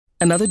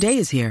Another day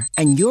is here,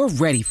 and you're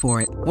ready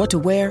for it. What to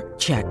wear?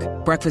 Check.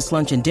 Breakfast,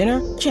 lunch, and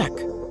dinner? Check.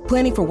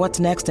 Planning for what's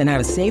next and how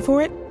to save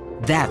for it?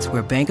 That's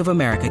where Bank of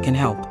America can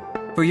help.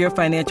 For your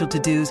financial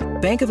to-dos,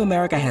 Bank of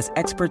America has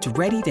experts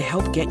ready to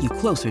help get you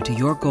closer to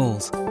your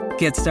goals.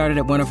 Get started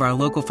at one of our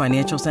local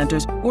financial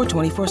centers or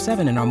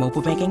 24/7 in our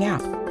mobile banking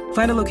app.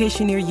 Find a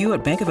location near you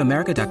at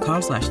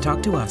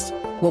bankofamerica.com/talktous.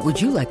 What would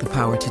you like the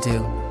power to do?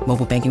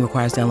 Mobile banking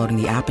requires downloading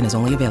the app and is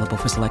only available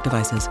for select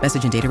devices.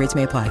 Message and data rates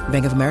may apply.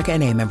 Bank of America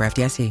N.A., member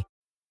FDIC.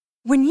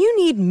 When you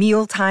need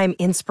mealtime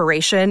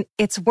inspiration,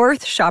 it's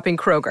worth shopping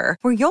Kroger,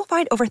 where you'll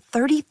find over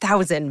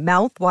 30,000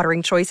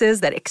 mouth-watering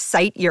choices that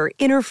excite your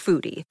inner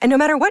foodie. And no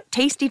matter what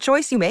tasty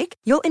choice you make,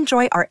 you'll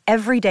enjoy our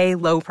everyday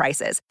low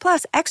prices,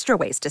 plus extra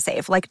ways to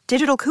save, like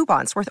digital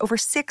coupons worth over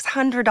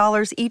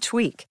 $600 each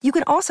week. You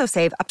can also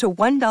save up to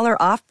 $1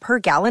 off per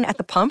gallon at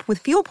the pump with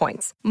fuel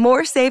points.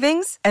 More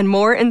savings and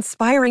more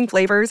inspiring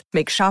flavors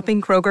make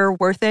shopping Kroger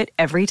worth it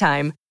every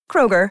time.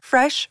 Kroger,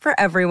 fresh for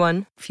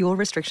everyone. Fuel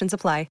restrictions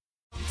apply.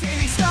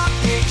 Daily stock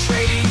pick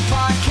trading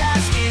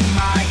podcast in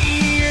my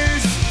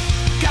ears,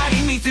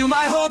 guiding me through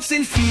my hopes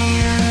and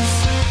fears.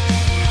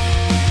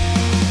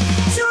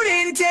 Tune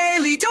in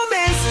daily, don't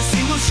miss a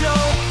single show.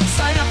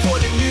 Sign up for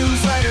the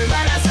newsletter,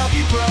 let us help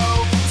you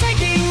grow.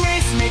 Taking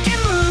risks, making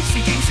moves,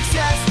 seeking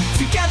success.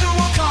 Together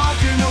we'll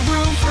conquer, no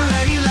room for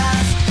any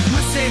less.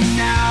 Listen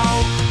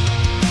now.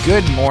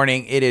 Good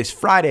morning. It is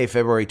Friday,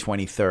 February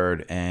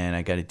 23rd, and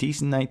I got a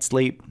decent night's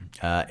sleep.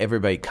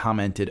 Everybody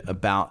commented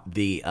about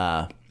the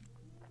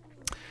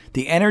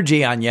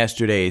energy on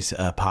yesterday's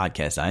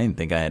podcast. I didn't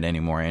think I had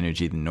any more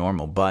energy than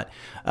normal, but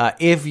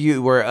if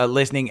you were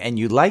listening and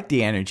you liked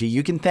the energy,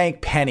 you can thank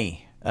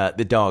Penny,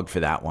 the dog, for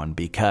that one,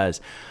 because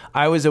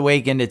I was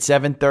awakened at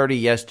 7:30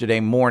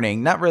 yesterday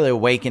morning. Not really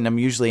awakened. I'm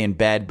usually in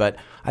bed, but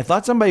I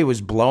thought somebody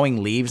was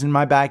blowing leaves in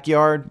my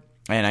backyard,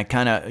 and I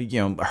kind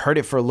of, heard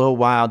it for a little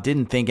while,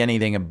 didn't think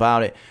anything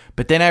about it.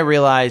 But then I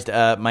realized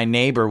my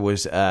neighbor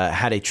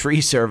had a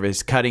tree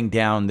service cutting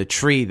down the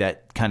tree that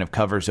kind of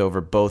covers over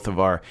both of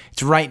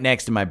it's right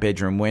next to my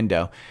bedroom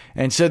window.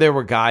 And so there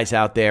were guys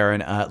out there,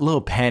 and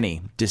little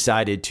Penny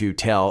decided to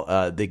tell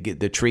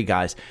the tree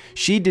guys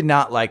she did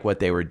not like what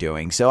they were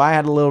doing. So I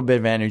had a little bit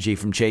of energy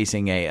from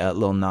chasing a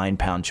little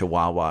 9-pound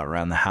chihuahua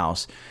around the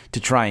house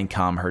to try and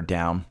calm her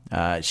down.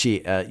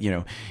 You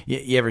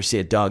ever see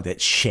a dog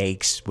that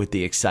shakes with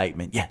the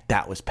excitement? Yeah,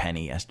 that was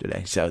Penny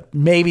yesterday. So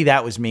maybe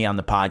that was me on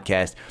the podcast.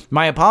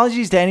 My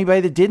apologies to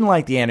anybody that didn't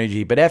like the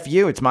energy, but F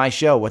you, it's my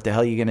show. What the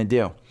hell are you going to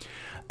do?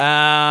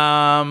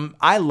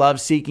 I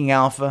love Seeking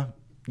Alpha.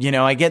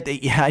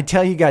 I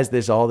tell you guys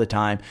this all the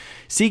time.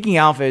 Seeking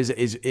Alpha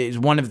is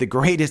one of the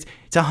greatest.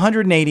 It's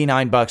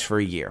 $189 for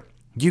a year.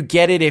 You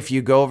get it if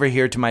you go over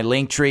here to my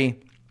link tree,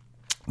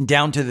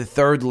 down to the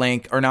third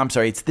link,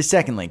 it's the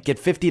second link. Get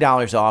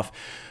 $50 off.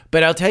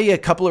 But I'll tell you a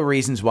couple of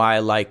reasons why I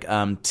like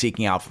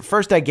Seeking Alpha.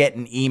 First, I get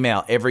an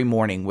email every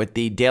morning with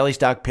the Daily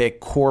Stock Pick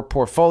core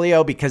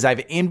portfolio, because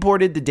I've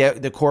imported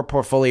the core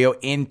portfolio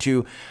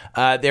into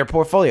their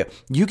portfolio.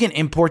 You can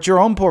import your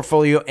own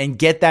portfolio and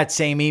get that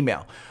same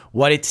email.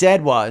 What it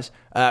said was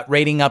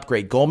rating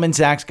upgrade. Goldman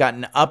Sachs got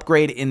an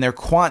upgrade in their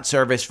quant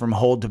service from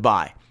hold to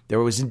buy.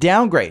 There was a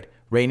downgrade,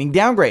 rating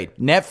downgrade.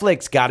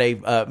 Netflix got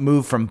a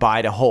move from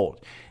buy to hold.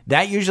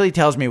 That usually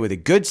tells me with a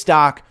good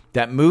stock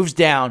that moves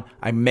down,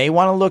 I may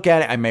want to look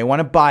at it. I may want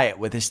to buy it.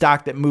 With a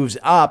stock that moves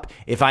up,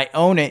 if I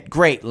own it,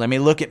 great. Let me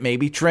look at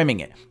maybe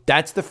trimming it.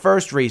 That's the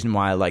first reason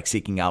why I like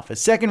Seeking Alpha.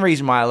 Second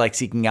reason why I like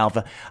Seeking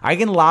Alpha, I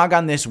can log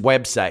on this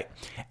website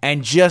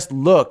and just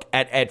look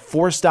at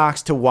 4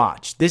 stocks to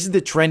watch. This is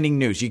the trending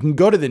news. You can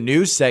go to the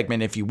news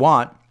segment if you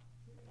want,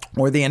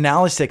 or the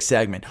analysis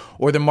segment,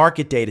 or the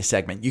market data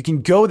segment. You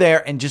can go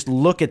there and just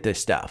look at this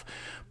stuff.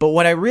 But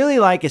what I really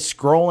like is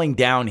scrolling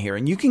down here,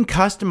 and you can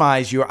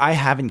customize I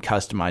haven't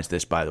customized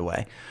this, by the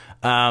way,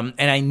 and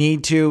I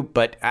need to,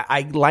 but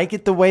I like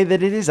it the way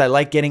that it is. I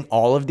like getting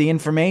all of the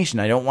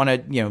information. I don't want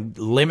to,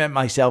 limit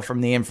myself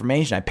from the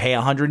information. I pay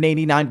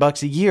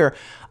 $189 a year.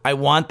 I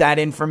want that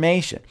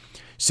information.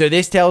 So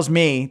this tells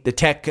me the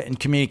tech and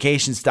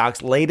communication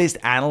stocks' latest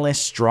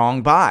analyst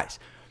strong buys.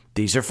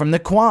 These are from the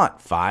quant,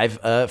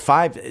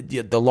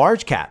 the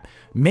large cap,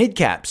 mid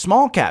cap,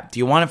 small cap. Do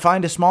you want to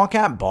find a small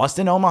cap?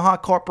 Boston Omaha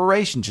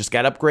Corporation just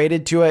got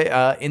upgraded to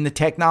in the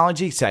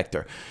technology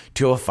sector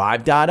to a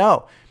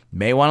 5.0.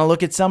 May want to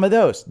look at some of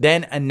those.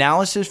 Then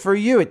analysis for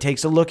you. It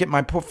takes a look at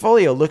my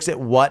portfolio, looks at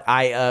what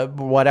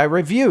I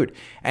reviewed,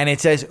 and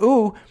it says,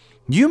 ooh,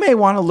 you may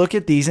want to look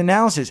at these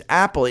analysis.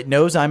 Apple, it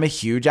knows I'm a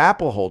huge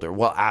Apple holder.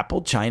 Well,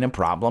 Apple, China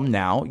problem,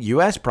 now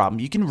US problem.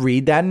 You can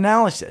read that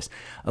analysis.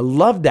 I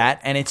love that.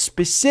 And it's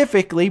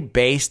specifically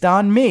based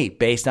on me,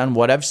 based on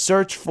what I've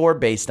searched for,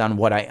 based on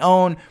what I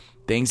own,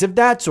 things of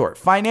that sort.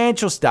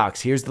 Financial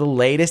stocks. Here's the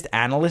latest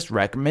analyst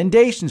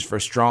recommendations for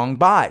strong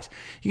buys.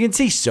 You can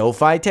see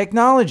SoFi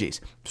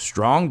Technologies,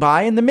 strong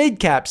buy in the mid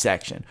cap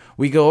section.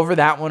 We go over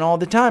that one all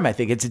the time. I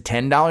think it's a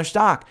 $10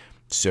 stock.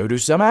 So do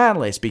some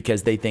analysts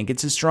because they think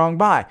it's a strong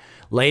buy.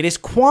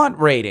 Latest quant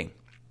rating.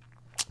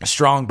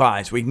 strong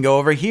buys. We can go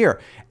over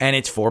here and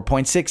it's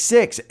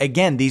 4.66.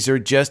 Again, these are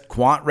just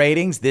quant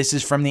ratings. This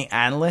is from the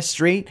Analyst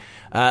Street.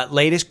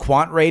 Latest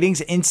quant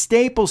ratings in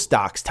staple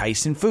stocks.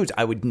 Tyson Foods.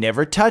 I would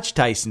never touch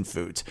Tyson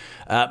Foods.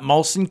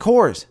 Molson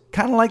Coors.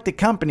 Kind of like the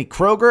company.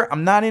 Kroger.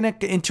 I'm not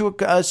into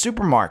a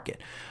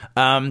supermarket.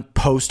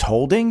 Post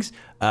Holdings.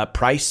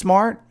 Price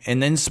Smart.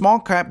 And then small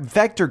cap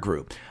Vector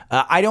Group.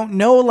 I don't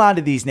know a lot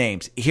of these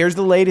names. Here's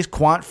the latest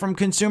quant from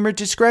Consumer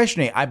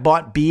Discretionary. I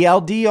bought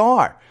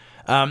BLDR.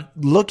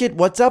 Look at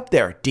what's up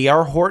there.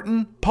 DR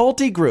Horton,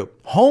 Pulte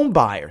Group, Home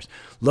Buyers.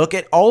 Look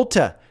at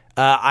Ulta.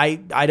 I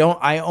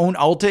own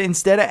Ulta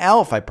instead of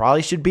ELF. I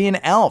probably should be an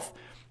ELF.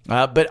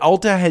 But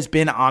Ulta has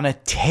been on a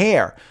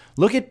tear.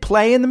 Look at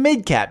Play in the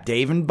mid cap,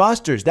 Dave &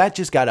 Buster's. That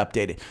just got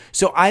updated.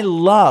 So I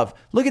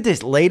look at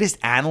this latest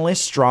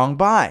analyst strong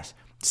buys.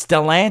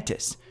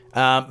 Stellantis,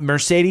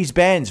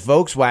 Mercedes-Benz,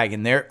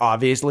 Volkswagen. They're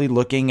obviously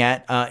looking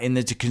at, in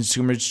the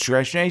consumer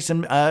discretionary,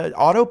 some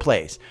auto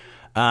plays.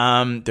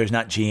 There's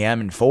not GM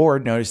and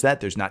Ford. Notice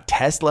that. There's not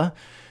Tesla.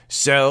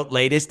 So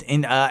latest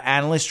in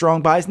analyst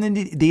strong buys. And then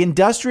the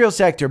industrial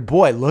sector.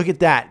 Boy, look at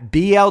that.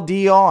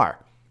 BLDR.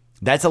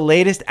 That's the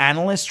latest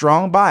analyst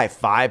strong buy,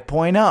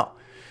 5.0.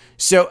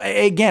 So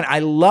again, I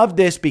love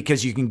this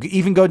because you can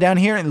even go down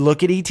here and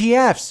look at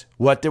ETFs.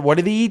 What are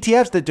the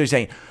ETFs that they're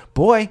saying?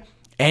 Boy,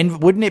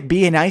 and wouldn't it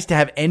be nice to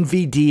have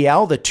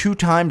NVDL, the 2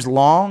 times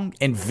long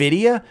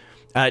NVIDIA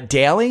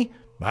daily?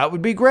 That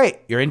would be great.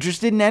 You're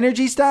interested in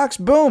energy stocks?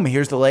 Boom.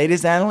 Here's the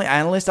latest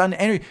analyst on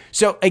energy.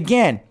 So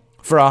again,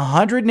 for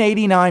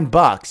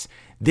 $189,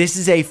 this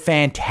is a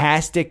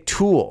fantastic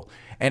tool.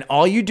 And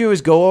all you do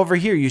is go over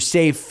here. You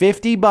save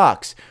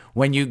 $50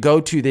 when you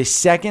go to this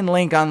second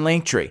link on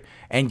Linktree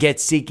and get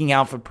Seeking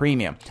Alpha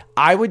Premium.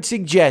 I would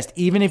suggest,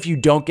 even if you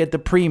don't get the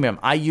premium,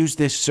 I use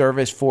this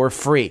service for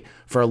free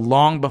for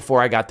long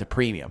before I got the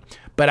premium.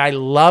 But I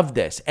love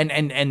this,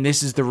 and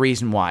this is the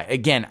reason why.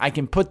 Again, I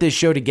can put this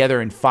show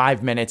together in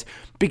 5 minutes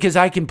because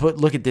I can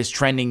look at this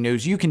trending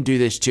news. You can do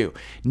this too.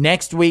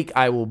 Next week,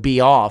 I will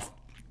be off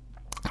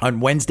on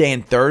Wednesday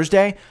and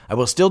Thursday. I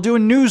will still do a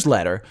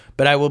newsletter,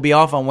 but I will be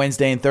off on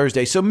Wednesday and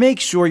Thursday. So make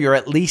sure you're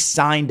at least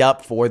signed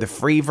up for the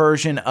free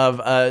version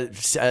of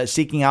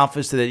Seeking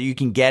Alpha so that you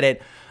can get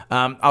it.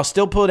 I'll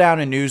still put out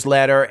a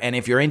newsletter, and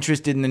if you're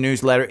interested in the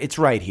newsletter, it's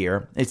right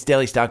here. It's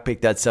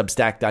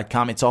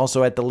dailystockpick.substack.com. It's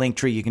also at the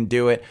Linktree. You can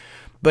do it,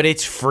 but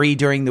it's free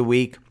during the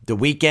week. The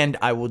weekend,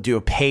 I will do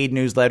a paid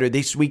newsletter.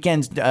 This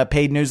weekend's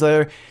paid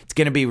newsletter, it's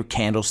going to be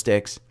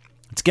candlesticks.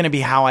 It's going to be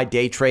how I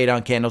day trade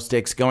on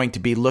candlesticks, going to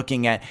be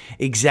looking at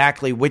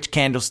exactly which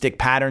candlestick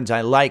patterns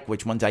I like,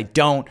 which ones I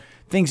don't,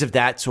 things of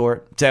that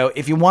sort. So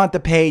if you want the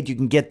paid, you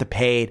can get the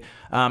paid.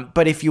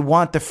 But if you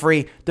want the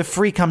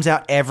free comes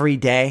out every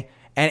day.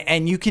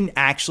 And you can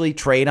actually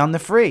trade on the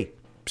free.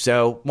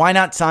 So why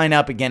not sign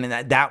up again?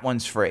 And that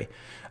one's free.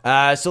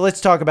 So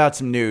let's talk about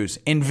some news.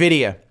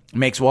 NVIDIA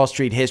makes Wall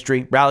Street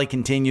history. Rally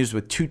continues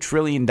with $2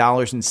 trillion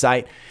in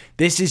sight.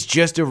 This is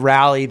just a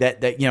rally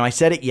that I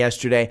said it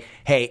yesterday.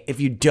 Hey,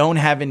 if you don't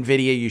have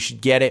NVIDIA, you should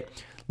get it.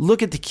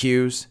 Look at the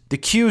Qs. The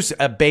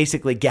Qs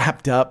basically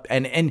gapped up.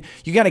 And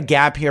you got a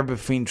gap here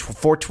between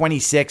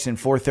 426 and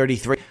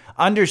 433.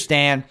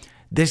 Understand,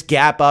 this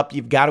gap up,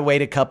 you've got to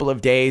wait a couple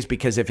of days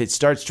because if it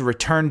starts to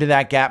return to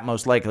that gap,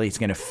 most likely it's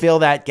going to fill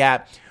that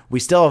gap. We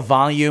still have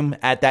volume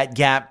at that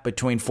gap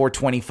between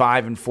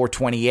 425 and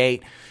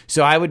 428.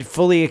 So I would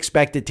fully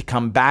expect it to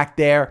come back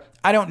there.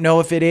 I don't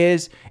know if it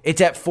is. It's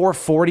at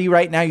 440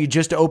 right now. You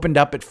just opened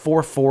up at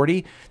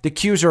 440. The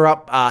Qs are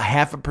up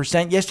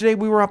 0.5%. Yesterday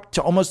we were up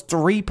to almost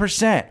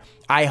 3%.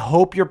 I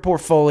hope your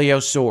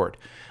portfolio soared.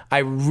 I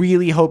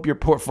really hope your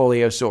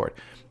portfolio soared.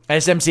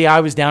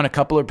 SMCI was down a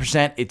couple of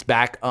percent. It's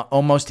back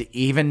almost to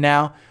even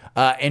now.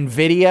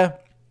 NVIDIA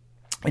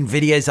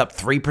is up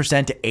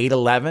 3% to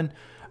 811.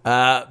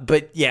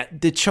 But yeah,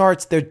 the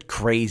charts, they're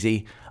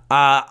crazy.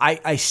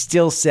 I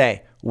still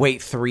say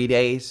wait 3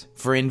 days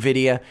for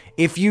NVIDIA.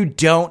 If you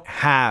don't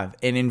have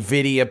an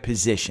NVIDIA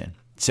position,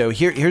 so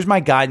here's my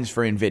guidance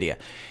for NVIDIA.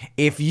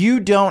 If you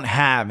don't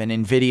have an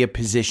NVIDIA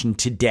position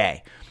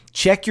today,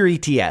 check your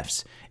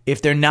ETFs.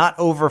 If they're not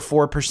over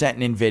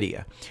 4% in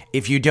NVIDIA,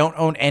 if you don't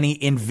own any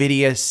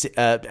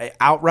NVIDIA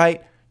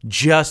outright,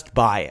 just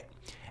buy it.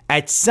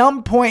 At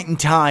some point in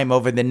time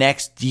over the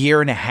next year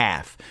and a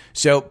half,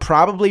 so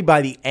probably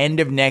by the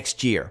end of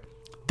next year,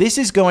 this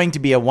is going to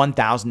be a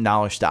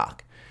 $1,000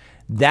 stock.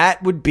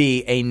 That would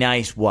be a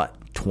nice,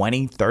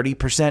 20,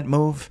 30%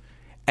 move?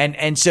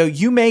 And so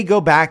you may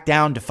go back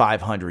down to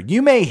 500.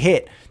 You may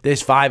hit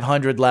this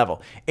 500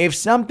 level. If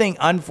something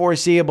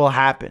unforeseeable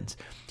happens,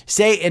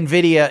 say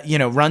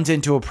NVIDIA, runs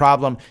into a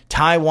problem,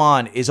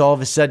 Taiwan is all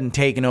of a sudden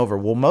taken over.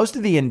 Well, most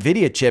of the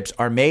NVIDIA chips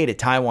are made at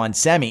Taiwan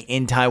Semi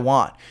in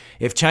Taiwan.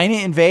 If China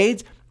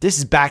invades, this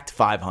is back to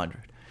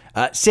 500.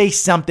 Say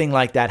something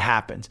like that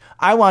happens.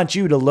 I want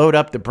you to load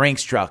up the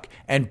Brinks truck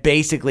and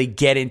basically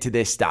get into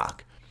this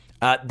stock.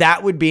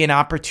 That would be an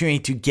opportunity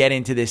to get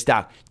into this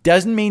stock.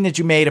 Doesn't mean that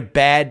you made a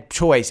bad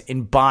choice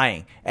in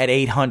buying at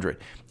 800.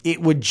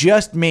 it would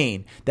just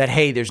mean that,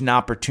 hey, there's an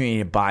opportunity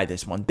to buy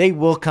this one. They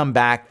will come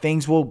back.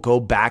 Things will go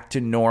back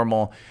to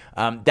normal.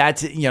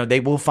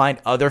 They will find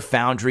other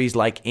foundries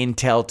like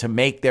Intel to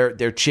make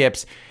their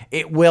chips.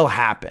 It will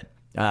happen.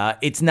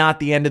 It's not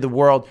the end of the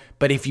world,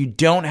 but if you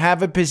don't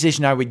have a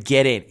position, I would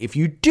get in. If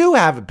you do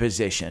have a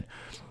position,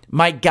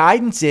 my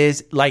guidance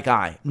is like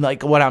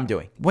what I'm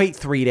doing. Wait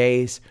 3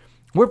 days.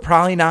 We're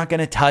probably not going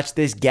to touch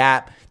this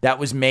gap that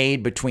was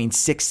made between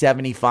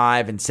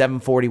 675 and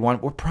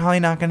 741. We're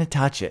probably not going to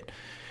touch it.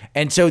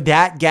 And so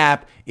that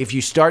gap, if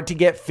you start to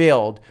get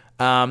filled,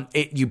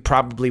 you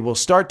probably will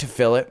start to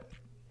fill it.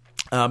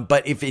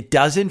 But if it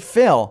doesn't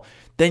fill,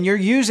 then you're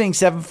using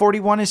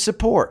 741 as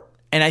support.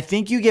 And I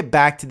think you get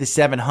back to the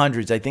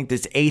 700s. I think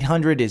this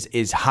 800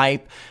 is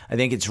hype. I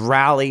think it's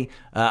rally.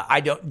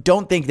 I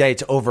don't think that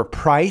it's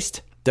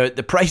overpriced.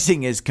 The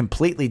pricing is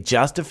completely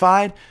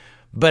justified.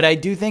 But I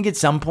do think at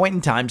some point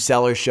in time,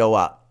 sellers show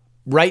up.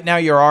 Right now,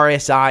 your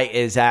RSI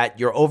is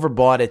you're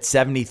overbought at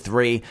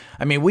 73.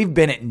 I mean, we've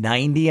been at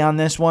 90 on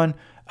this one.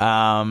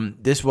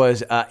 This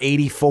was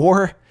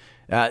 84.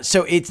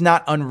 So it's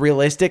not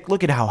unrealistic.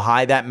 Look at how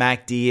high that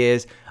MACD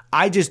is.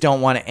 I just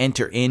don't want to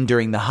enter in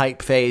during the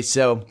hype phase.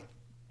 So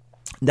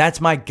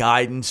that's my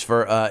guidance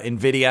for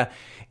NVIDIA.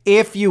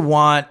 If you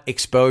want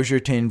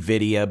exposure to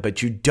NVIDIA,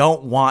 but you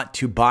don't want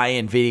to buy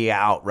NVIDIA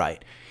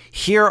outright,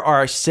 here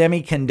are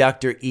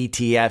semiconductor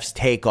ETFs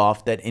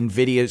takeoff that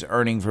NVIDIA's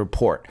earnings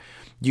report.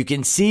 You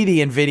can see the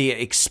NVIDIA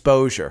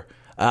exposure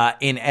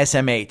in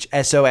SMH,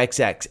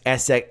 SOXX,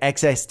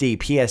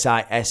 XSD,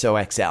 PSI,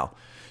 SOXL.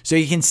 So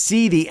you can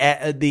see the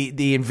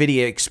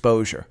NVIDIA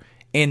exposure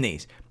in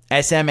these.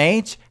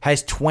 SMH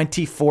has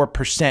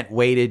 24%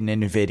 weighted in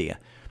NVIDIA.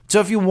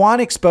 So if you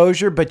want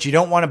exposure, but you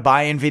don't want to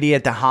buy NVIDIA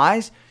at the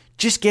highs,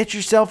 just get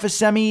yourself a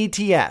semi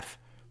ETF.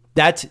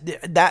 That's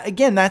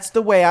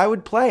the way I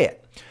would play it.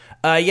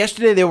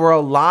 Yesterday, there were a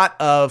lot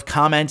of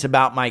comments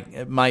about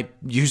my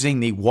using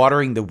the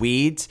watering the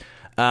weeds.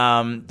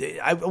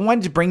 I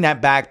wanted to bring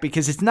that back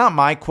because it's not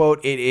my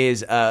quote. It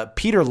is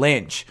Peter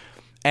Lynch.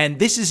 And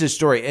this is a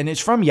story, and it's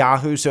from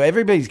Yahoo, so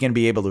everybody's going to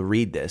be able to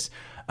read this.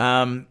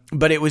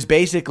 But it was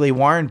basically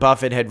Warren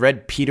Buffett had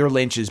read Peter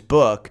Lynch's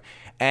book,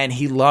 and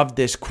he loved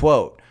this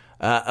quote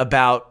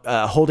about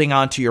holding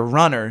on to your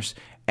runners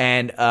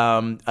and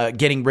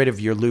getting rid of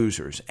your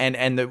losers.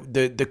 And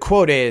the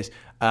quote is...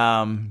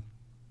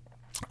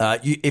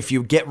 if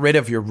you get rid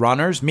of your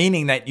runners,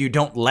 meaning that you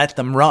don't let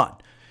them run,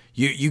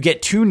 you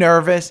get too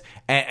nervous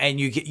and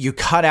you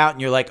cut out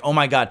and you're like, oh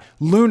my God,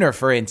 Lunar,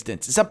 for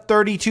instance, it's up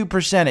 32%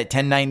 at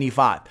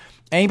 1095.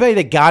 Anybody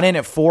that got in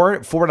at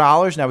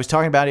 $4, and I was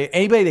talking about it,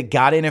 anybody that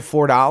got in at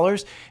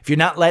 $4, if you're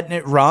not letting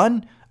it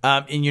run,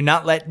 and you're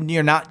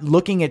not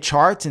looking at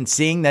charts and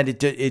seeing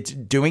that it's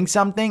doing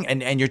something,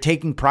 and you're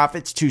taking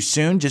profits too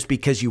soon just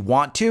because you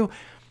want to,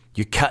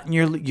 you're cutting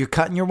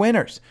your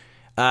winners.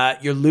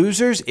 Your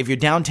losers, if you're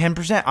down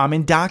 10%, I'm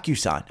in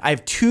DocuSign. I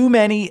have too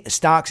many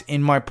stocks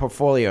in my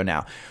portfolio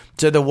now.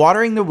 So the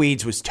watering the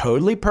weeds was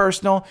totally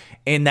personal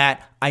in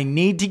that I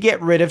need to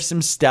get rid of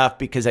some stuff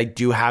because I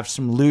do have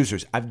some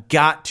losers. I've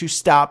got to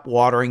stop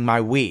watering my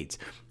weeds.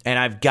 And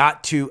I've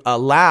got to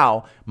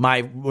allow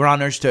my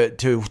runners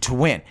to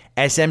win.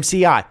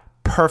 SMCI,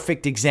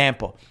 perfect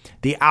example.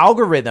 The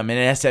algorithm in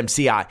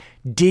SMCI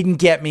didn't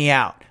get me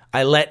out.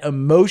 I let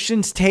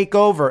emotions take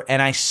over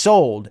and I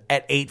sold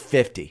at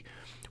 850.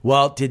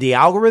 Well, did the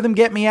algorithm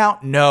get me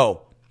out?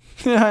 No.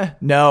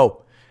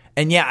 No.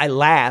 And yeah, I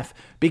laugh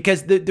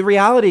because the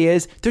reality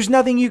is there's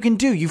nothing you can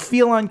do. You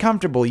feel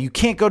uncomfortable. You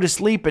can't go to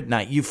sleep at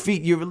night.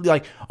 You're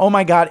like, oh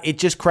my God, it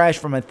just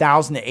crashed from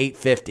 1,000 to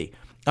 850.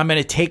 I'm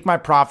going to take my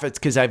profits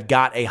because I've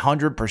got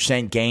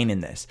 100% gain in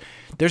this.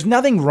 There's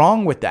nothing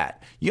wrong with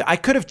that. I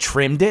could have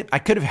trimmed it. I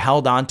could have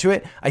held on to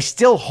it. I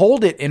still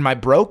hold it in my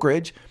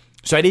brokerage,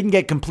 so I didn't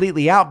get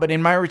completely out. But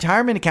in my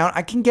retirement account,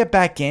 I can get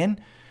back in.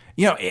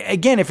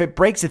 Again, if it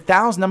breaks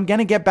 1,000, I'm going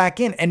to get back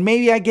in. And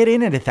maybe I get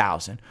in at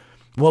 1,000.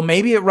 Well,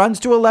 maybe it runs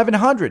to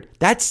 1,100.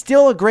 That's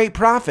still a great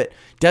profit.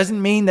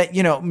 Doesn't mean that,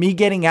 me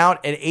getting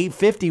out at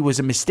 850 was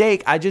a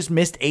mistake. I just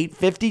missed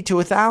 850 to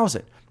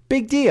 1,000.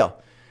 Big deal.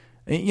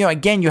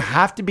 Again, you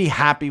have to be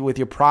happy with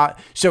your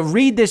So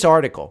read this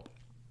article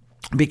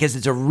because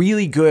it's a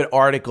really good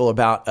article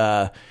about,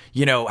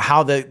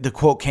 how the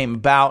quote came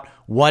about,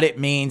 what it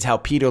means, how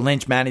Peter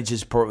Lynch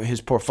manages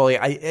his portfolio.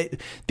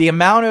 The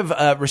amount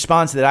of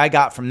response that I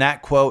got from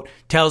that quote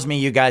tells me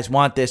you guys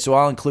want this, so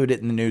I'll include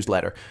it in the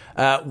newsletter.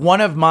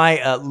 One of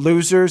my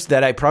losers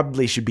that I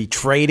probably should be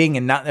trading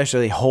and not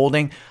necessarily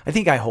holding, I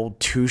think I hold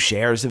 2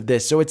 shares of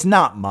this, so it's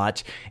not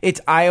much. It's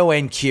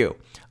IONQ.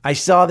 I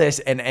saw this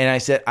and I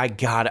said, I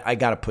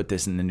gotta put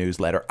this in the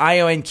newsletter.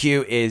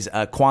 IONQ is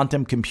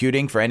quantum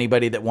computing for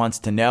anybody that wants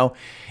to know.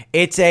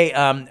 It's a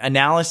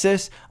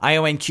analysis,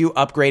 IONQ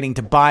upgrading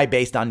to buy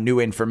based on new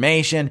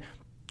information.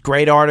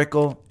 Great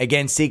article.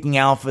 Again, Seeking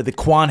Alpha. The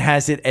quant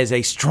has it as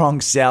a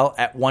strong sell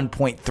at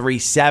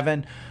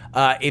 1.37.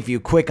 If you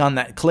click on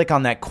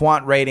that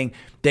quant rating,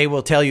 they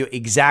will tell you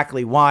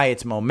exactly why.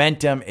 It's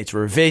momentum, it's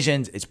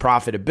revisions, it's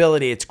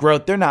profitability, it's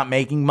growth. They're not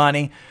making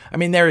money. I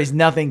mean, there is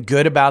nothing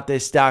good about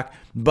this stock,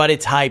 but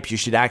it's hype. You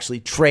should actually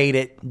trade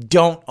it.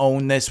 Don't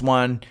own this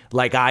one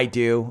like I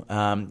do.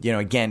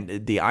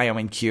 Again, the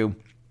IONQ,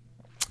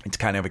 it's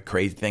kind of a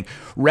crazy thing.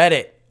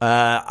 Reddit,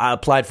 I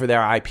applied for their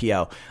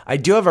IPO. I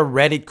do have a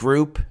Reddit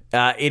group.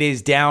 It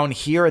is down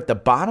here at the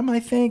bottom, I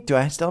think. Do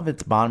I still have it at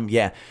the bottom?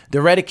 Yeah. The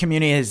Reddit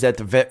community is at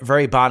the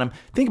very bottom.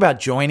 Think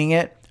about joining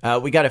it.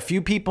 We got a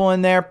few people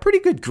in there. Pretty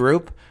good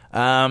group.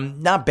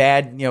 Not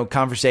bad,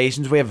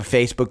 conversations. We have a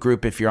Facebook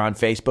group if you're on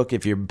Facebook,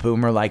 if you're a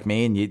boomer like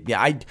me. And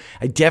I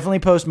definitely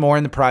post more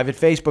in the private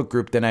Facebook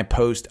group than I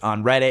post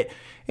on Reddit.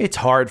 It's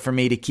hard for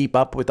me to keep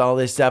up with all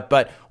this stuff.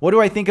 But what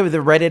do I think of the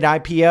Reddit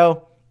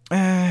IPO?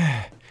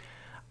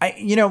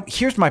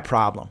 Here's my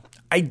problem.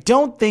 I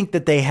don't think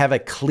that they have a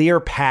clear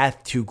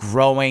path to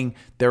growing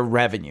their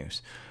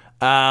revenues.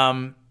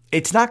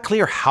 It's not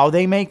clear how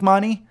they make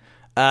money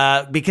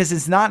because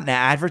it's not an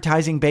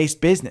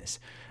advertising-based business.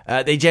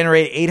 They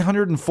generated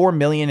 $804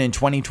 million in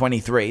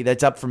 2023.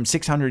 That's up from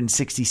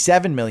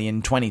 $667 million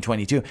in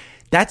 2022.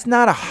 That's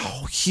not a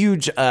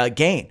huge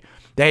gain.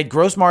 They had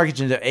gross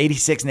margins of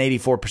 86 and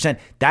 84%.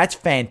 That's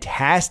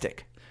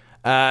fantastic.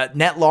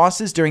 Net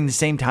losses during the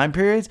same time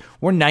periods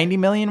were $90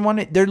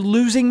 million. They're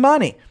losing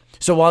money.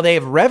 So while they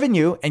have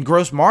revenue and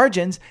gross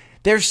margins,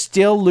 they're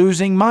still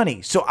losing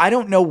money. So I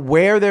don't know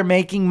where they're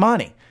making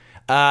money.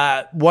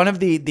 One of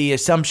the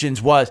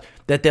assumptions was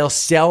that they'll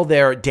sell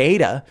their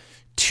data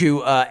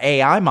to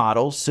AI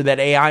models so that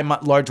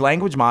large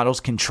language models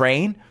can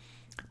train.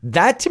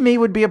 That to me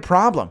would be a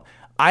problem.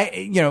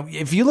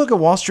 If you look at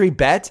Wall Street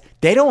Bets,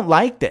 they don't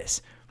like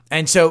this.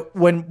 And so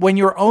when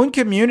your own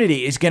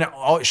community is going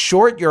to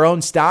short your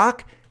own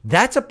stock,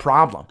 that's a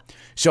problem.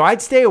 So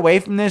I'd stay away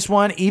from this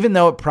one, even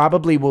though it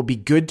probably will be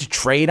good to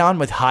trade on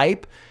with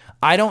hype.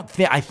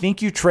 I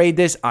think you trade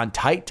this on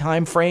tight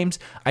time frames.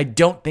 I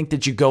don't think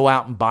that you go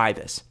out and buy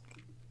this.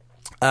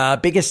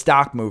 Biggest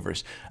stock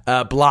movers.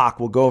 Block,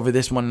 we'll go over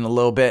this one in a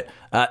little bit.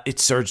 It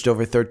surged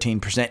over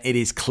 13%. It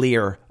is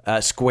clear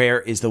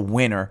Square is the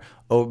winner.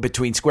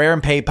 Between Square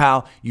and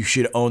PayPal, you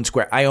should own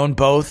Square. I own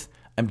both.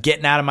 I'm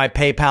getting out of my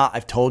PayPal.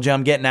 I've told you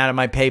I'm getting out of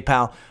my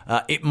PayPal.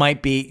 It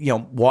might be,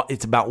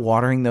 it's about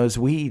watering those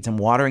weeds. I'm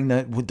watering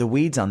the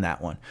weeds on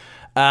that one.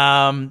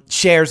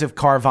 Shares of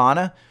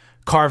Carvana.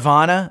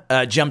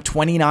 Carvana jumped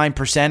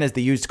 29% as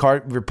the used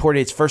car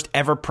reported its first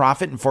ever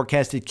profit and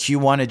forecasted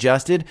Q1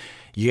 adjusted.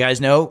 You guys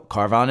know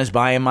Carvana's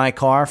buying my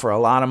car for a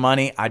lot of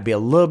money. I'd be a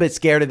little bit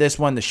scared of this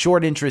one. The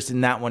short interest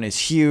in that one is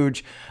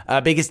huge.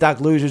 Biggest stock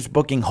losers,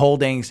 Booking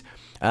Holdings.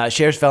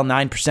 Shares fell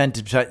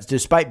 9%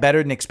 despite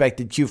better than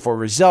expected Q4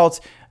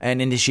 results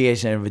and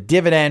initiation of a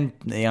dividend,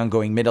 the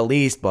ongoing Middle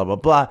East, blah, blah,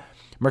 blah.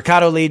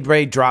 Mercado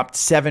Libre dropped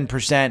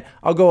 7%.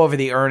 I'll go over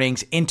the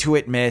earnings.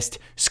 Intuit missed.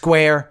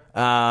 Square,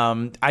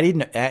 I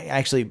didn't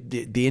actually,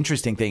 the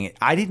interesting thing,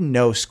 I didn't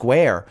know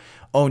Square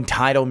owned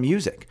Tidal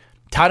Music.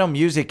 Tidal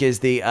Music is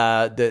the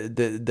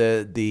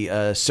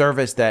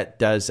service that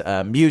does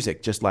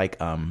music, just like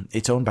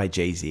it's owned by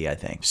Jay-Z, I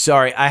think.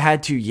 Sorry, I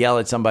had to yell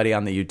at somebody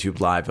on the YouTube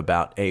live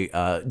about a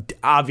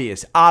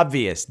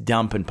obvious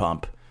dump and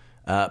pump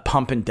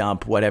and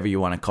dump, whatever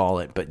you want to call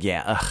it. But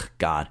yeah,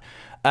 God.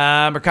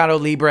 Mercado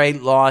Libre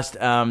lost.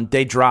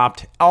 They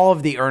dropped all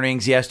of the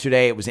earnings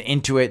yesterday. It was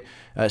Intuit.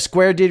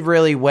 Square did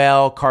really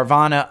well.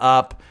 Carvana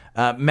up.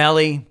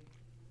 Melly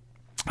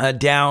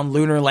down.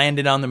 Lunar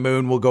landed on the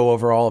moon. We'll go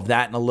over all of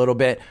that in a little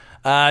bit.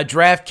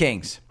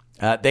 DraftKings.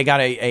 They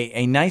got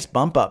a nice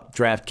bump up.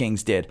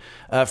 DraftKings did.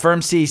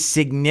 Firm sees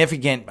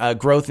significant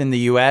growth in the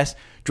U.S.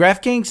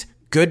 DraftKings,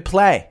 good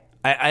play.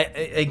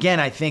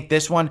 I think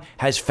this one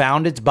has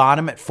found its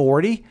bottom at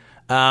 40.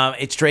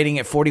 It's trading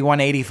at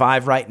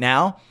 41.85 right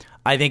now.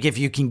 I think if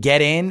you can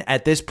get in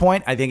at this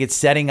point, I think it's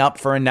setting up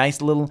for a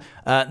nice little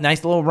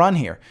run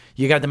here.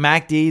 You got the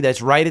MACD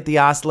that's right at the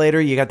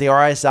oscillator. You got the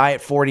RSI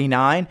at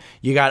 49.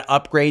 You got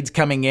upgrades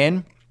coming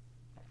in.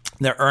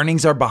 Their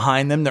earnings are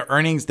behind them.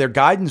 Their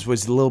guidance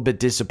was a little bit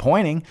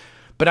disappointing,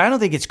 but I don't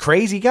think it's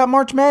crazy. You got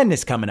March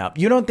Madness coming up.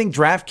 You don't think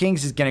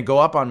DraftKings is going to go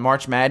up on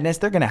March Madness?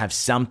 They're going to have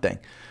something.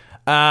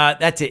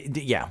 That's it.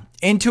 Yeah.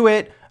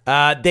 Intuit.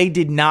 They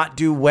did not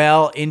do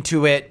well.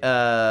 Intuit,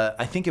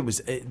 I think it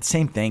was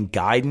same thing.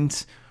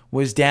 Guidance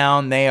was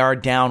down. They are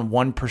down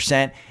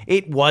 1%.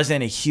 It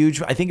wasn't a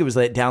huge, I think it was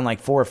down like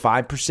 4 or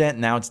 5%.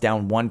 Now it's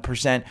down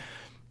 1%.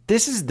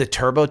 This is the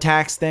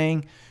TurboTax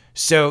thing.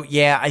 So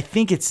yeah, I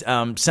think it's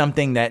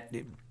something that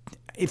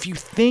if you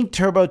think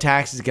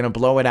TurboTax is going to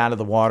blow it out of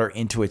the water,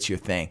 Intuit's your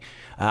thing.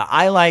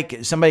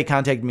 Somebody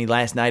contacted me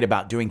last night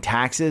about doing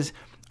taxes.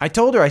 I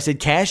told her, I said,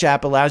 Cash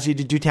App allows you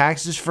to do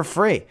taxes for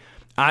free.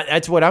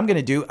 That's what I'm going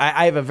to do.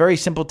 I have a very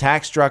simple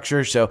tax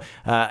structure. So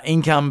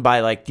income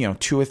by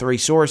 2 or 3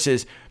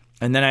 sources.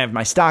 And then I have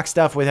my stock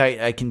stuff with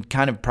I can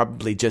kind of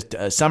probably just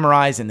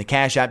summarize in the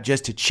Cash App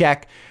just to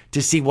check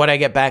to see what I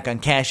get back on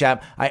Cash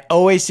App. I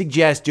always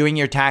suggest doing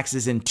your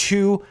taxes in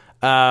 2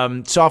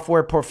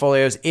 software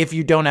portfolios if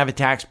you don't have a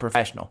tax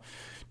professional.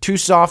 two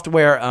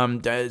software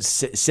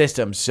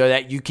systems so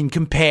that you can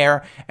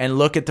compare and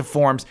look at the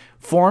forms.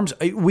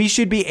 We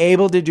should be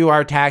able to do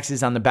our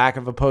taxes on the back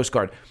of a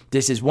postcard.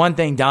 This is one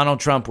thing Donald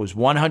Trump was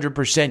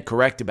 100%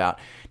 correct about.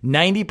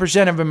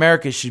 90% of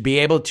America should be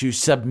able to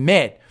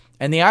submit,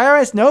 and the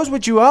IRS knows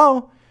what you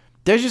owe.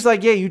 They're just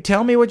like, yeah, you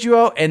tell me what you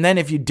owe, and then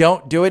if you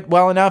don't do it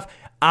well enough,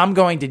 I'm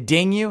going to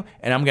ding you,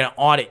 and I'm going to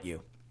audit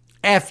you.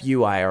 F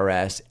you,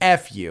 IRS.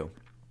 F you.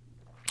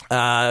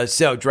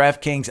 So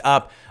DraftKings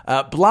up.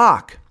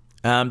 Block.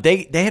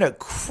 They had a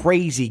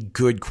crazy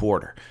good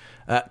quarter.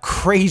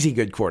 Crazy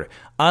good quarter.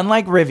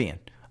 Unlike Rivian,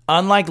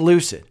 unlike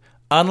Lucid,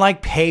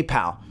 unlike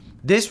PayPal,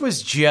 this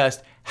was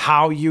just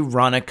how you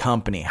run a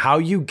company, how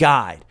you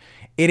guide.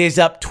 It is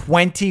up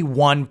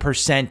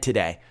 21%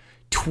 today.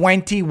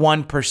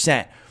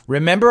 21%.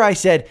 Remember I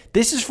said,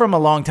 this is from a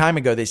long time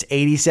ago, this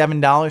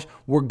 $87.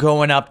 We're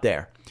going up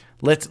there.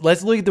 Let's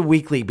look at the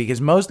weekly,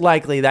 because most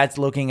likely that's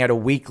looking at a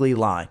weekly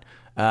line.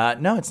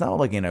 No, it's not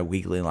looking at a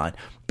weekly line.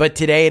 But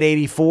today at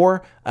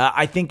 84,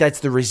 I think that's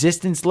the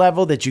resistance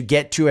level that you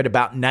get to at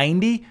about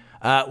 90.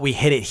 We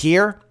hit it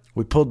here.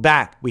 We pulled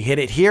back. We hit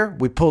it here.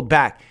 We pulled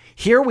back.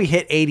 Here we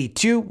hit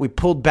 82. We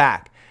pulled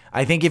back.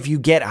 I think if you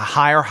get a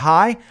higher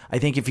high, I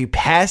think if you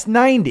pass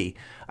 90,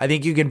 I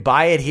think you can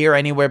buy it here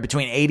anywhere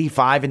between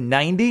 85 and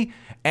 90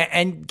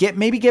 and get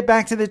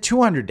back to the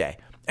 200-day.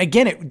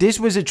 Again, this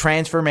was a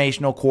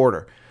transformational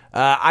quarter.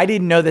 I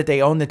didn't know that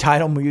they owned the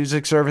Tidal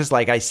music service.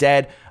 Like I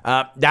said,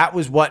 that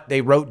was what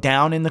they wrote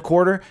down in the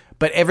quarter,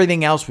 but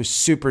everything else was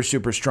super,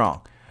 super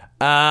strong.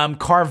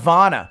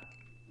 Carvana.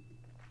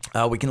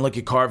 We can look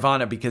at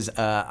Carvana because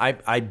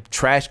I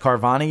trashed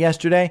Carvana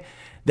yesterday.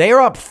 They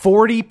are up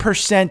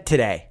 40%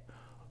 today.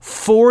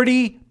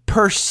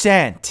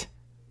 40%.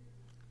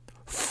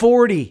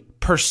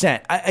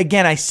 40%.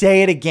 Again, I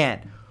say it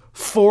again.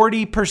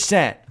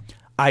 40%.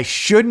 I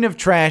shouldn't have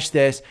trashed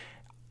this.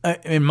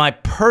 In my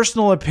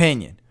personal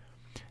opinion,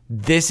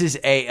 this is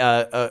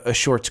a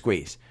short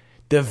squeeze.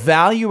 The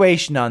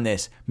valuation on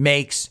this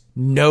makes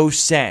no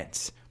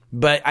sense,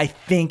 but I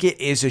think it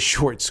is a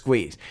short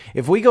squeeze.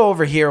 If we go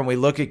over here and we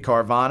look at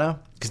Carvana,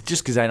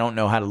 because I don't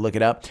know how to look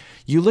it up,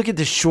 you look at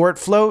the short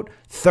float,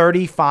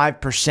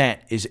 35%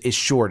 is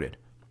shorted.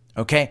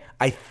 Okay?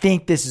 I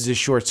think this is a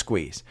short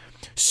squeeze.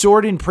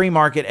 Soared in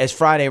pre-market as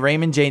Friday,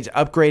 Raymond James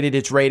upgraded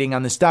its rating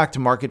on the stock to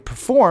market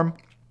perform.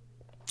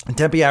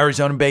 Tempe,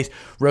 Arizona base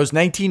rose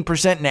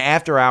 19% in the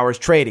after hours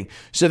trading.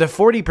 So the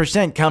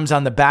 40% comes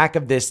on the back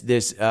of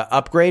this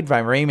upgrade by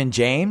Raymond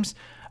James.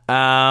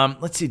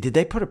 Let's see. Did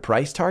they put a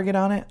price target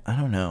on it? I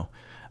don't know.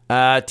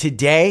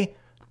 Today,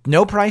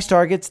 no price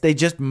targets. They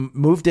just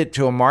moved it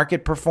to a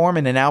market perform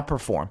and an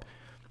outperform.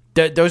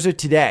 Those are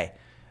today.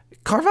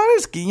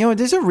 Carvana's,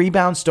 this is a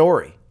rebound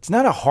story. It's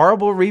not a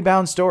horrible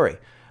rebound story.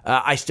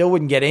 I still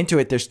wouldn't get into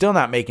it. They're still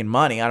not making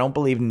money. I don't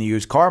believe in the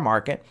used car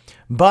market.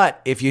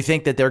 But if you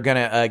think that they're going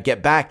to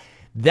get back,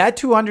 that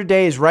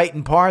 200-day is right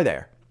in par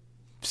there.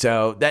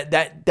 So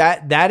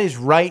that is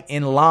right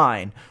in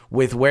line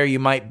with where you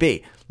might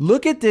be.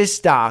 Look at this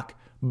stock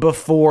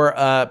before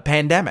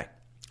pandemic.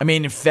 I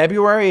mean, in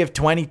February of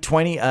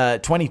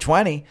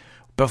 2020,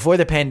 before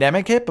the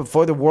pandemic hit,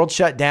 before the world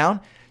shut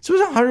down, this was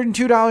a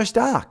 $102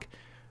 stock.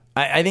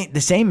 I think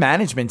the same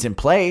management's in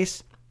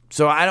place.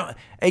 So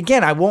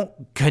I won't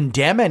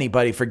condemn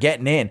anybody for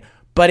getting in,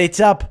 but it's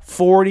up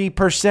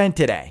 40%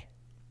 today.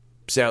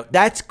 So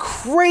that's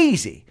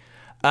crazy.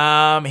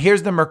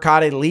 Here's the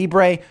Mercado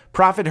Libre.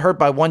 Profit hurt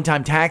by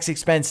one-time tax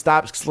expense.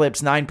 Stock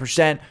slips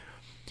 9%.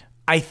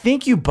 I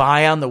think you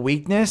buy on the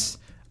weakness.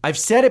 I've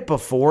said it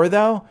before,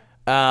 though.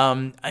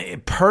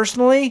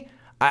 Personally,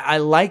 I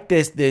like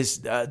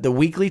the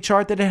weekly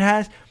chart that it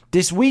has.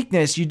 This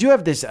weakness, you do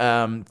have this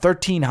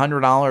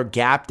 $1,300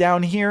 gap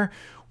down here,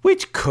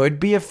 which could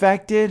be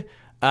affected,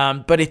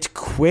 but it's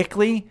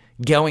quickly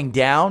going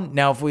down.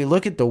 Now, if we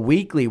look at the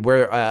weekly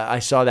where I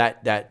saw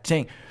that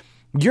thing,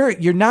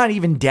 you're not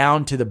even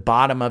down to the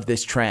bottom of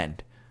this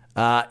trend.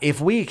 If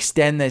we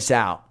extend this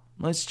out,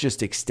 let's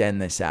just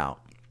extend this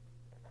out.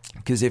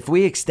 Because if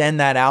we extend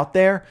that out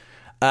there,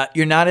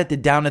 you're not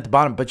down at the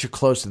bottom, but you're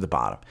close to the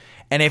bottom.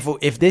 And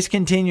if this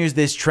continues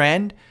this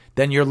trend,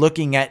 then you're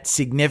looking at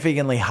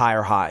significantly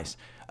higher highs.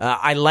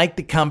 I like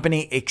the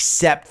company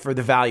except for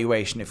the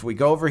valuation. If we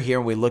go over here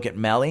and we look at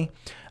Melli,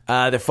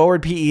 the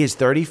forward PE is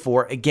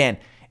 34. Again,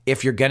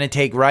 if you're going to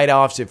take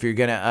write-offs, if you're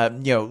going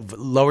to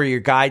lower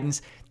your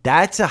guidance,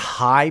 that's a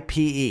high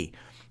PE.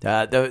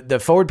 The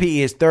forward PE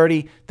is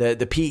 30.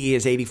 The PE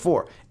is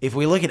 84. If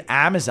we look at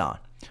Amazon,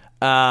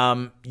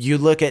 you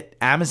look at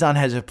Amazon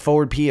has a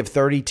forward PE of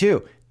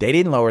 32. They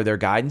didn't lower their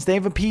guidance. They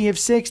have a PE of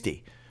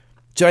 60.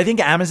 So I think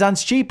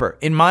Amazon's cheaper.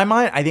 In my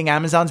mind, I think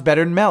Amazon's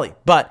better than Melli.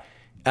 But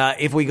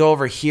if we go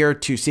over here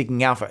to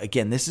Seeking Alpha,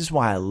 again, this is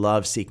why I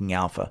love Seeking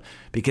Alpha,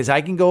 because I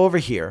can go over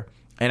here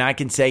and I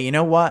can say, you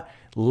know what?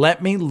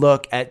 Let me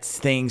look at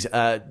things,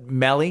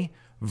 Melli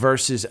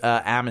versus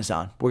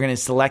Amazon. We're going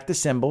to select the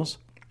symbols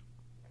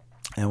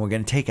and we're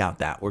going to take out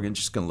that. We're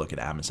just going to look at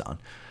Amazon,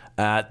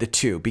 the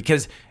two,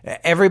 because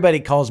everybody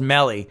calls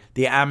Melli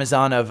the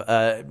Amazon of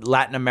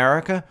Latin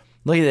America.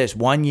 Look at this.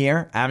 1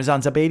 year,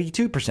 Amazon's up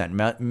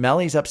 82%.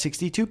 Melly's up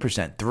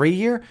 62%. 3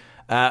 year,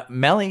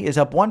 Melly is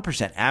up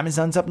 1%.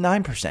 Amazon's up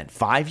 9%.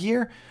 5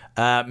 year,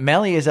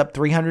 Melly is up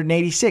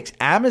 386.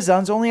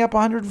 Amazon's only up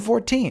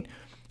 114.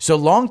 So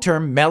long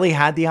term, Melly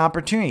had the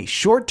opportunity.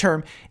 Short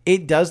term,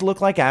 it does look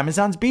like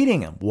Amazon's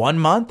beating him. 1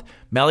 month,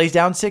 Melly's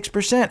down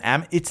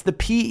 6%. It's the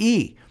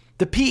PE.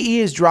 The PE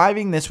is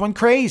driving this one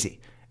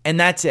crazy. And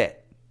that's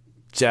it.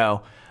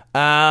 So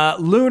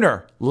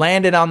Lunar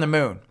landed on the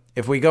moon.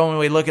 If we go and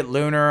we look at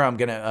Lunar, I'm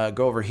going to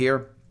go over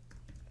here.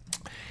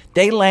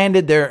 They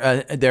landed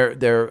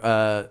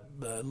their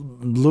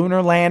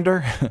lunar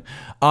lander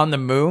on the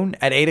moon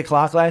at 8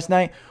 o'clock last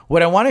night.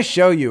 What I want to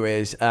show you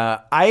is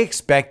I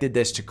expected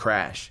this to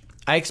crash.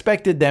 I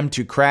expected them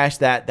to crash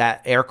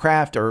that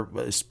aircraft or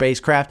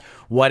spacecraft,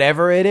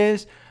 whatever it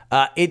is.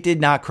 It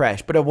did not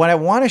crash. But what I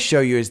want to show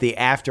you is the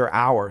after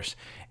hours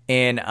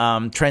in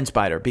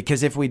TrendSpider,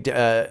 because if we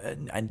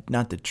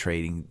not the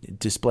trading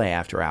display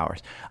after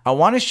hours, I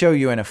want to show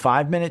you in a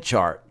 5-minute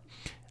chart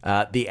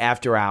the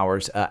after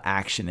hours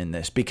action in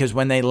this, because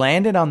when they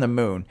landed on the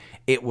moon,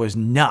 it was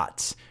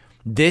nuts.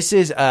 This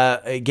is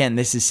again,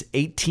 this is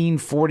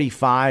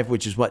 1845,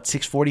 which is what,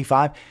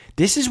 6:45.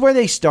 This is where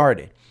they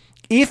started.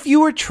 If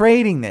you were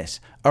trading this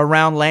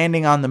around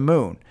landing on the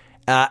moon,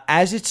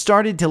 as it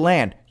started to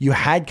land, you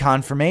had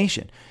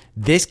confirmation.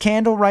 This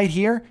candle right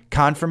here,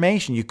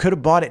 confirmation. You could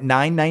have bought at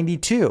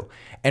 $9.92.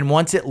 And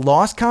once it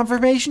lost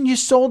confirmation, you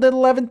sold at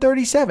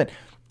 $11.37.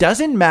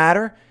 Doesn't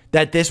matter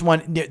that this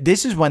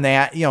is when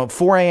they,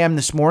 4 a.m.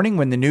 this morning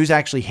when the news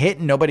actually hit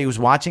and nobody was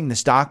watching the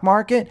stock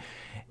market.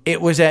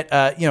 It was at,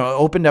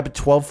 opened up at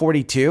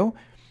 12:42.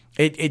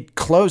 It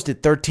closed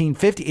at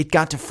 13.50. It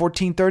got to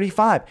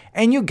 14.35.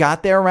 And you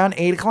got there around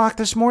 8 o'clock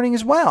this morning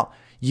as well.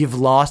 You've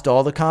lost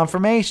all the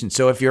confirmation.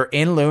 So if you're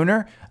in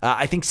Lunar,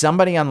 I think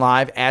somebody on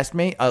live asked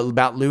me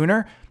about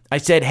Lunar. I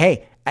said,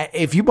 hey,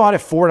 if you bought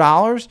at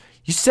 $4,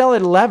 you sell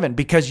at 11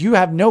 because you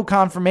have no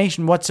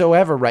confirmation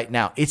whatsoever right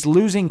now. It's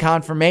losing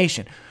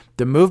confirmation.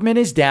 The movement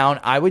is down.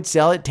 I would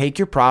sell it, take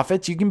your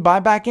profits. You can buy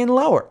back in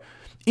lower.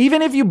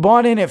 Even if you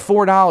bought in at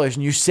 $4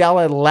 and you sell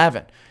at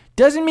 11,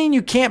 doesn't mean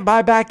you can't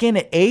buy back in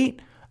at 8.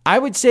 I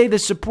would say the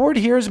support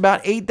here is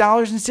about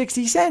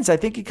 $8.60. I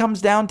think it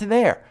comes down to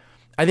there.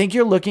 I think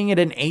you're looking at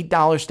an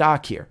 $8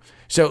 stock here.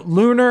 So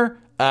Lunar,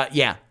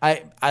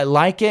 I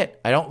like it.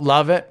 I don't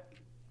love it.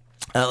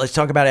 Let's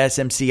talk about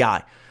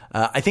SMCI.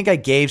 I think I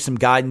gave some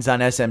guidance on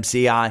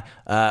SMCI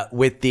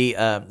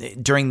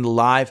during the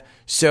live.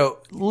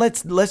 So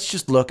let's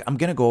just look. I'm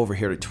going to go over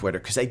here to Twitter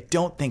because I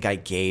don't think I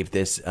gave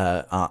this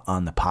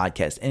on the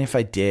podcast. And if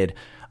I did,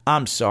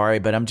 I'm sorry,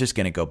 but I'm just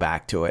going to go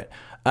back to it.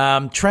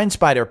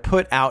 TrendSpider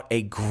put out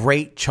a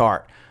great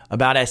chart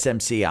about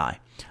SMCI.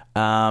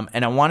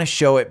 And I want to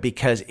show it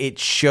because it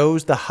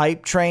shows the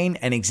hype train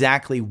and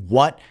exactly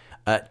what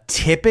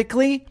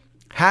typically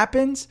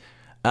happens.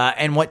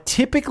 And what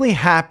typically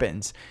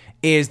happens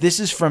is, this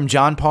is from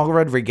John Paul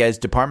Rodriguez,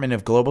 Department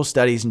of Global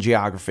Studies and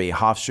Geography,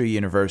 Hofstra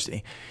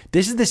University.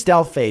 This is the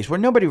stealth phase where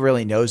nobody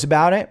really knows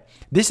about it.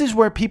 This is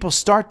where people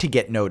start to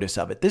get notice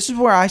of it. This is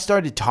where I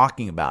started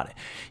talking about it.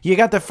 You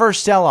got the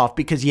first sell-off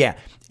because,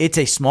 it's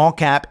a small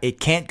cap.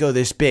 It can't go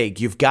this big.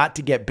 You've got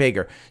to get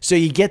bigger. So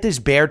you get this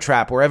bear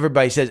trap where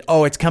everybody says,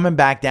 oh, it's coming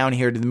back down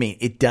here to the mean.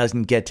 It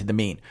doesn't get to the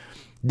mean.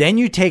 Then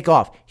you take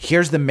off.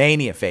 Here's the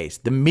mania phase.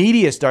 The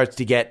media starts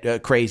to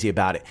get crazy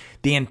about it.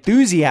 The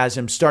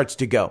enthusiasm starts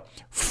to go.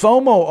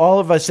 FOMO all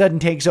of a sudden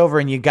takes over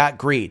and you got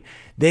greed.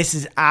 This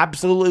is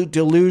absolute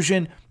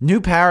delusion.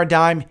 New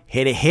paradigm.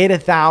 Hit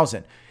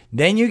 1,000.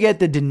 Then you get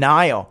the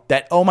denial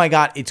that, oh my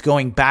God, it's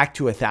going back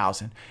to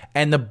 1,000.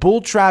 And the bull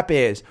trap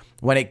is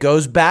when it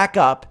goes back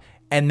up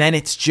and then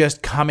it's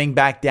just coming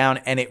back down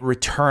and it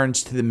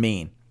returns to the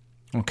mean.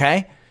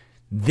 Okay?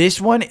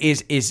 This one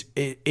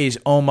is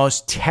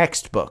almost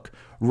textbook.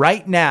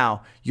 Right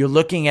now, you're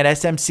looking at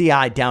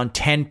SMCI down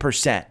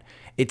 10%.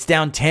 It's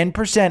down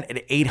 10%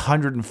 at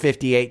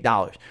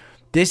 $858.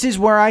 This is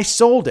where I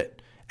sold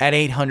it at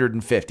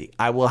 $850.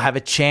 I will have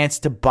a chance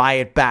to buy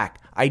it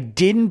back. I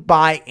didn't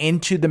buy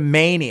into the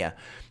mania.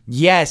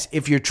 Yes,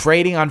 if you're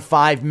trading on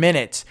 5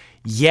 minutes,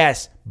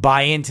 yes,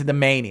 buy into the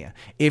mania.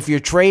 If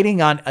you're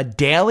trading on a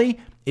daily,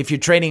 if you're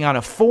trading on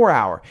a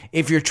 4-hour,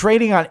 if you're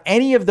trading on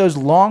any of those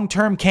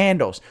long-term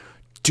candles,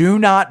 do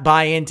not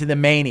buy into the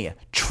mania.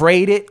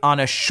 Trade it on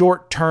a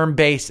short-term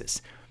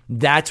basis.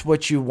 That's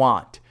what you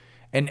want.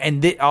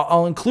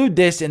 I'll include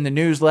this in the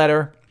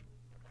newsletter.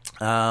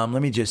 Let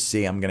me just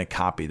see. I'm going to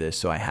copy this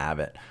so I have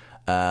it.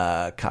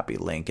 Copy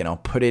link, and I'll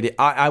put it.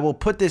 I will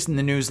put this in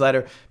the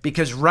newsletter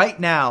because right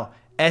now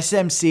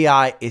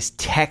SMCI is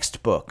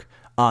textbook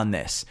on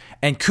this.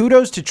 And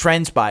kudos to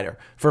TrendSpider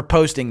for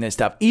posting this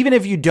stuff. Even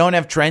if you don't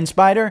have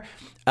TrendSpider,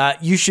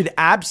 you should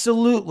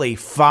absolutely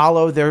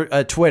follow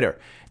their Twitter.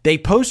 They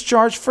post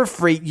charts for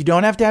free. You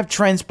don't have to have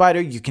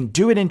TrendSpider. You can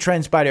do it in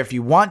TrendSpider if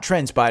you want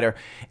TrendSpider.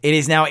 It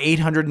is now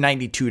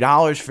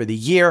 $892 for the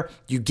year.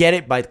 You get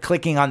it by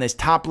clicking on this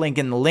top link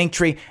in the link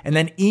tree and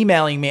then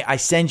emailing me. I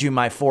send you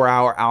my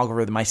 4-hour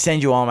algorithm. I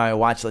send you all my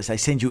watch list. I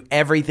send you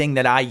everything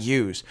that I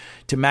use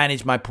to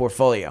manage my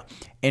portfolio.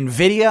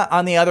 NVIDIA,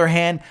 on the other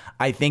hand,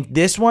 I think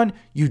this one,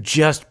 you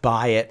just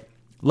buy it.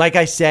 Like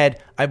I said,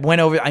 I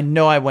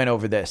know I went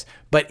over this,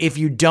 but if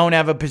you don't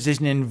have a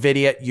position in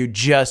NVIDIA, you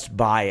just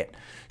buy it.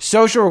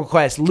 Social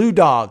request, Lou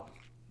Dog.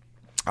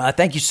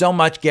 Thank you so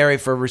much, Gary,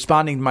 for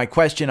responding to my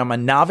question. I'm a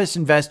novice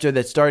investor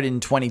that started in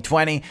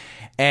 2020,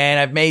 and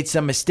I've made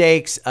some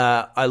mistakes.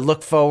 I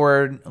look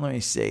forward. Let me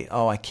see.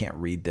 Oh, I can't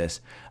read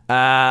this.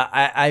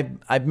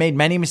 I've made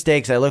many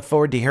mistakes. I look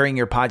forward to hearing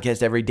your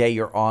podcast every day.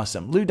 You're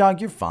awesome. Lou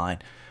Dog, you're fine.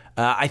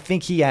 I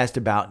think he asked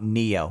about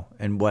NEO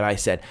and what I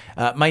said.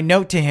 My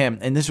note to him,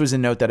 and this was a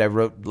note that I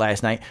wrote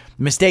last night,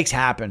 mistakes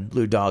happen,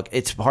 Lou Dog.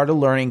 It's part of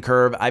the learning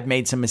curve. I've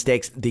made some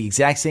mistakes, the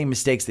exact same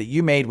mistakes that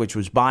you made, which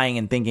was buying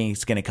and thinking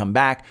it's going to come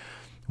back.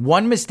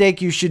 One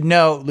mistake you should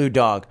know, Lou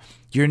Dog,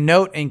 your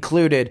note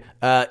included,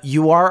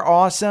 you are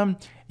awesome.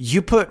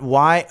 You put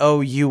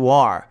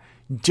YOUR.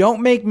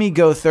 Don't make me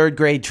go third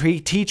grade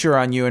teacher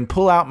on you and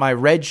pull out my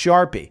red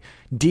Sharpie.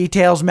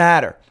 Details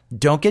matter.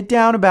 Don't get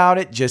down about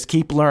it. Just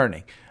keep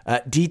learning.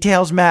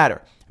 Details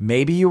matter.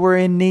 Maybe you were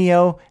in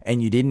NEO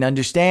and you didn't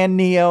understand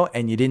NEO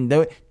and you didn't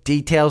know it.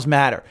 Details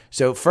matter.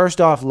 So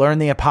first off, learn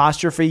the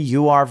apostrophe,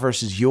 you are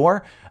versus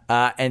your.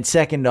 And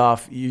second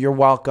off, you're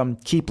welcome.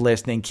 Keep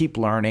listening, keep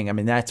learning. I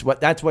mean, that's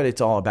what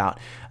it's all about.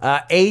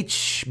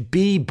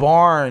 HB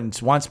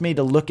Barnes wants me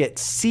to look at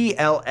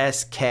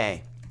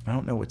CLSK. I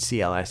don't know what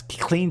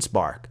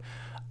CleanSpark.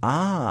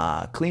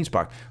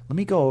 CleanSpark. Let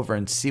me go over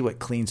and see what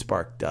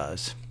CleanSpark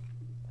does.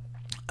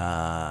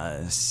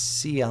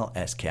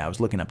 CLSK. I was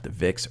looking up the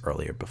VIX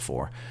earlier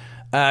before.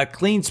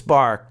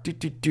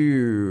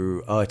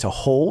 CleanSpark. Oh, it's a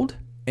hold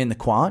in the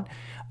quant.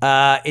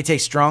 It's a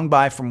strong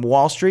buy from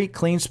Wall Street.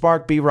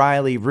 CleanSpark, B.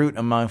 Riley, root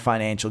among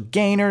financial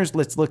gainers.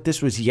 Let's look.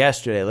 This was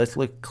yesterday. Let's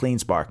look at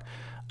CleanSpark.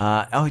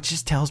 It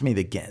just tells me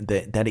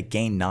that it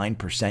gained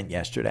 9%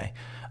 yesterday.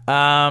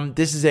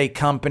 This is a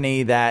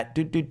company that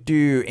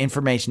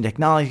information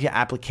technology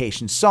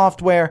application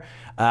software.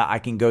 I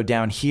can go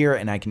down here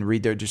and I can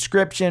read their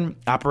description.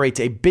 Operates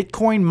a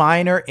Bitcoin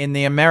miner in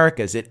the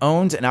Americas. It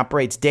owns and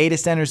operates data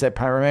centers that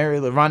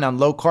primarily run on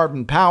low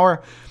carbon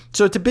power.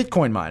 So it's a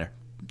Bitcoin miner.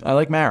 I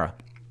like Mara.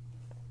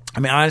 I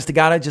mean, honest to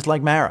God, I just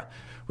like Mara.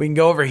 We can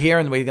go over here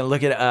and we can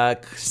look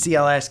at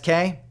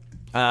CLSK.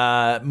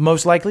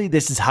 Most likely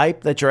this is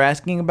hype that you're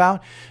asking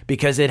about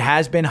because it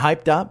has been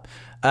hyped up.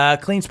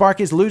 CleanSpark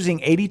is losing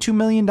 $82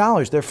 million.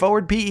 Their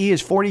forward PE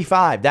is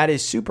 45. That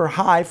is super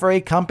high for a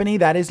company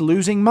that is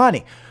losing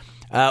money.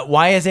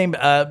 Why is a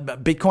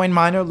Bitcoin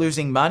miner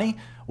losing money?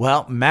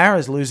 Well,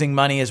 Mara's losing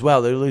money as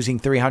well. They're losing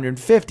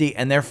 350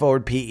 and their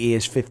forward PE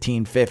is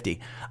 1550.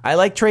 I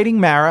like trading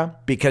Mara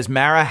because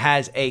Mara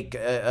has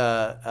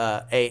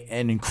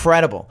an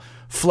incredible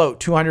float,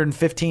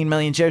 215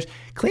 million shares.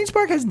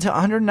 CleanSpark has until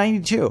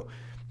 192.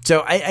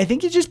 So I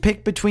think you just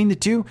pick between the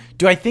two.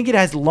 Do I think it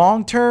has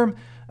long-term?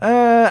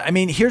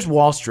 Here's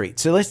Wall Street.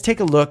 So let's take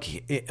a look.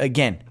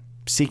 Again,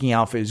 Seeking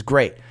Alpha is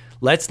great.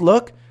 Let's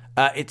look.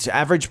 Its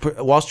average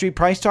Wall Street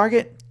price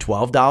target,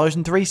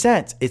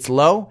 $12.03. It's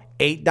low,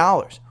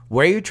 $8.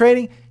 Where are you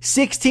trading?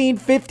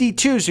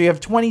 $16.52. So you have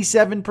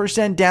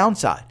 27%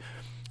 downside.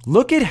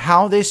 Look at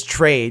how this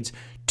trades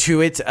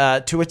to its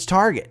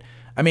target.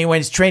 I mean,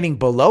 when it's trading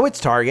below its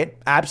target,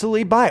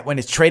 absolutely buy it. When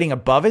it's trading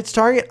above its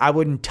target, I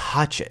wouldn't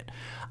touch it.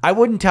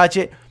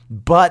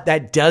 But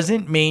that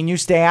doesn't mean you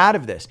stay out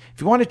of this.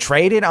 If you want to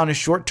trade it on a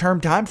short-term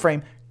time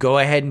frame, go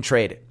ahead and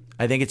trade it.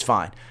 I think it's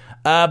fine.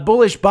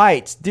 Bullish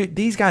Bytes. Dude,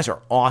 these guys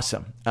are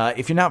awesome.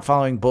 If you're not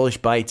following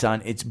Bullish Bytes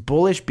it's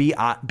Bullish,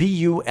 BULLISH _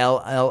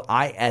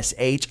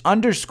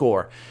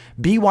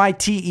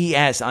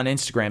 BYTES on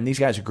Instagram. These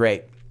guys are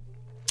great.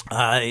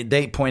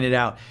 They pointed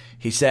out,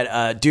 he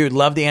said, dude,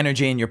 love the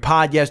energy in your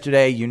pod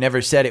yesterday. You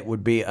never said it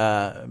would be,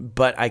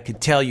 but I could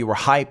tell you were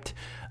hyped.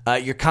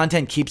 Your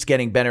content keeps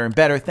getting better and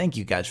better. Thank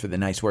you guys for the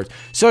nice words.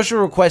 Social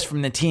request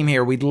from the team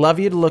here. We'd love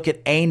you to look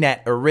at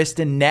ANET,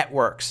 Arista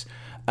Networks.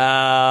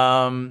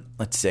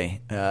 Let's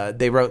see.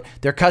 They wrote,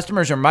 their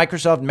customers are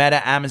Microsoft,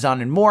 Meta,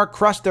 Amazon, and more.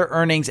 Crushed their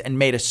earnings and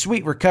made a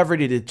sweet recovery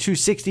to the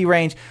 260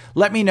 range.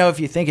 Let me know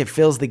if you think it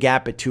fills the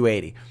gap at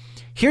 280.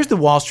 Here's the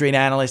Wall Street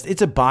analyst.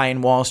 It's a buy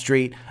in Wall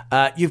Street.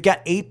 You've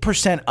got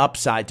 8%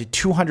 upside to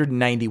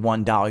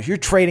 $291. You're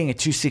trading at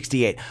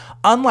 268.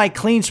 Unlike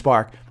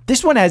CleanSpark,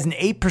 this one has an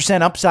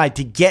 8% upside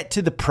to get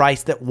to the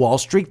price that Wall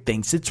Street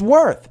thinks it's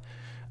worth.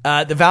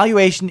 The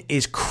valuation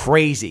is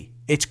crazy.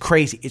 It's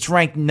crazy. It's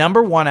ranked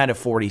number 1 out of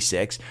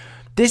 46.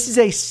 This is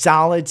a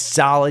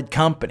solid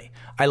company.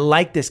 I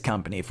like this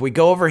company. If we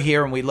go over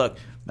here and we look,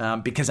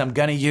 because I'm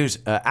going to use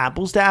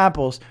apples to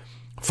apples,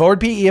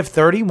 forward PE of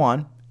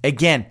 31.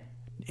 Again,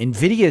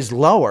 NVIDIA is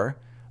lower,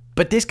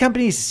 but this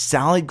company is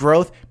solid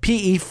growth.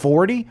 PE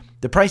 40.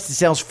 The price to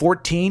sales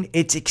 14.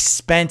 It's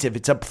expensive.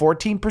 It's up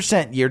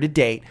 14% year to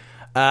date.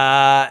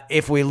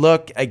 If we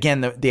look,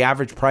 again, the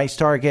average price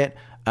target,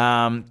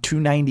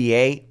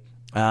 298.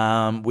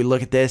 We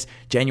look at this,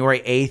 January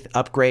 8th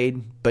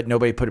upgrade, but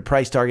nobody put a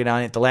price target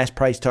on it. The last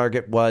price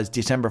target was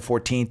December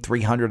 14th,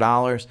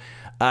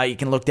 $300. You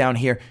can look down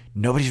here.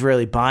 Nobody's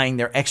really buying.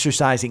 They're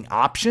exercising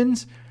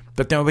options,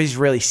 but nobody's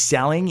really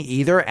selling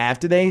either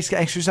after they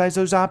exercise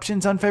those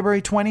options on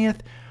February 20th.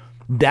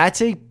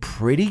 That's a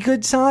pretty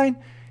good sign.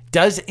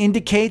 Does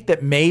indicate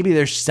that maybe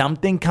there's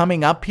something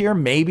coming up here.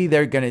 Maybe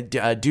they're going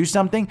to do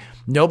something.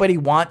 Nobody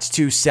wants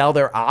to sell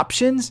their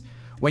options.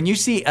 When you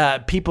see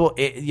people,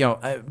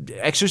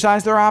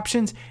 exercise their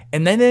options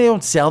and then they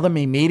don't sell them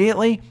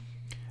immediately,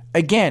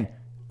 again,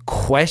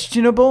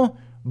 questionable,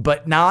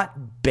 but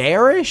not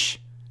bearish,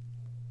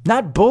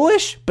 not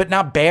bullish, but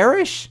not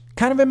bearish,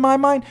 kind of in my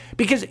mind.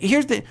 Because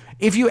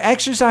if you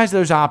exercise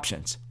those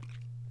options,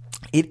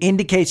 it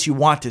indicates you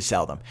want to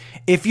sell them.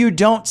 If you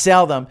don't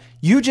sell them,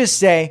 you just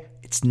say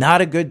it's not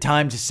a good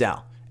time to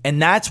sell.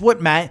 And that's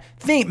what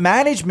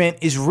management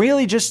is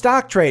really just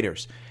stock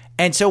traders.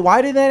 And so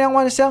why do they not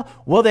want to sell?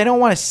 Well, they don't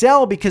want to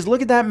sell because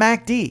look at that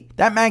MACD.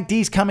 That MACD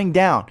is coming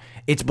down.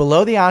 It's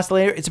below the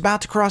oscillator. It's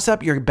about to cross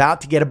up. You're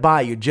about to get a buy.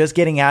 You're just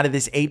getting out of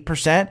this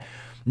 8%.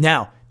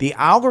 Now, the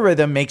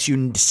algorithm makes you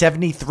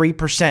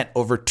 73%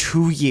 over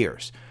 2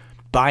 years.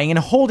 Buying and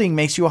holding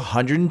makes you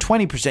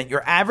 120%.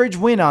 Your average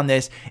win on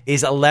this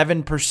is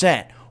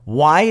 11%.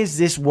 Why does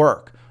this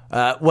work?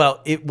 Why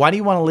do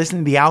you want to listen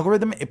to the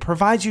algorithm? It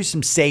provides you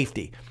some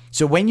safety.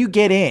 So when you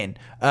get in,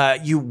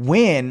 you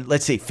win,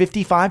 let's say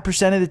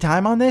 55% of the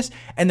time on this.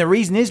 And the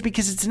reason is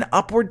because it's an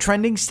upward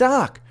trending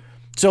stock.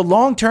 So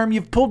long term,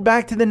 you've pulled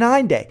back to the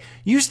 9-day.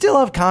 You still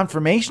have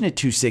confirmation at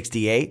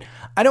 268.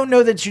 I don't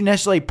know that you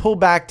necessarily pull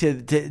back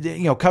to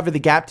cover the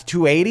gap to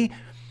 280.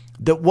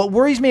 What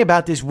worries me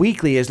about this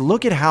weekly is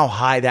look at how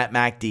high that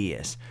MACD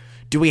is.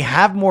 Do we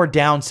have more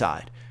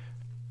downside?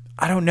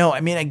 I don't know. I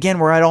mean, again,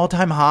 we're at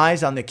all-time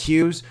highs on the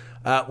Qs.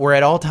 We're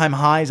at all-time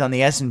highs on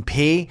the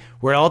S&P.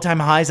 We're at all-time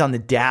highs on the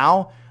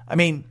Dow. I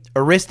mean,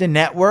 Arista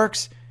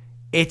Networks,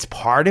 it's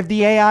part of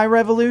the AI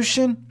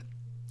revolution.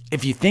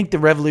 If you think the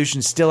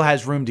revolution still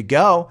has room to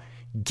go,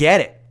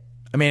 get it.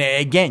 I mean,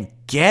 again,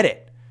 get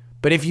it.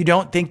 But if you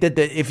don't think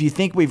if you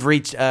think we've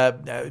reached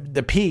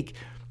the peak,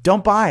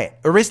 don't buy it.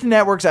 Arista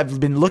Networks, I've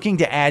been looking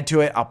to add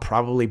to it. I'll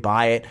probably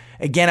buy it.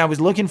 Again, I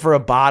was looking for a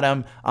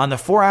bottom. On the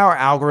 4-hour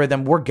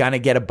algorithm, we're going to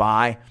get a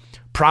buy.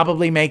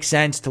 Probably makes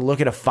sense to look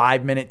at a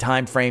 5-minute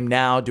time frame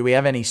now. Do we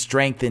have any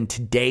strength in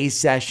today's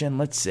session?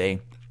 Let's see.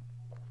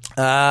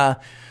 We're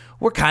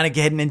kind of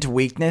getting into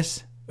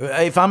weakness.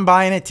 If I'm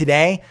buying it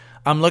today,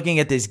 I'm looking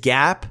at this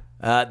gap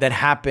that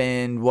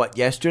happened,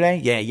 yesterday?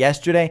 Yeah,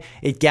 yesterday.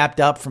 It gapped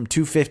up from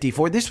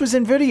 254. This was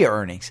NVIDIA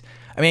earnings.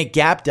 I mean, it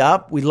gapped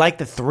up. We like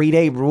the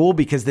 3-day rule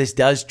because this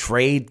does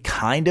trade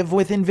kind of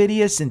with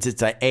NVIDIA since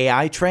it's an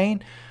AI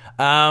train.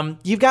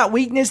 You've got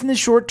weakness in the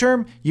short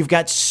term. You've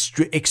got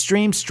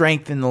extreme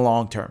strength in the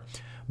long term.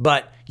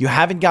 But you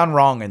haven't gone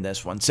wrong in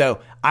this one.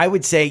 So I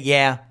would say,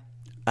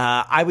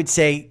 I would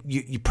say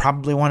you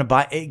probably want to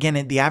buy.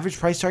 Again, the average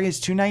price target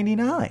is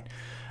 $299.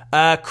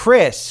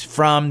 Chris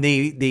from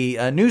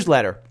the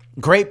newsletter.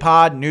 Great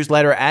pod,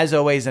 newsletter, as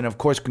always. And, of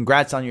course,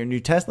 congrats on your new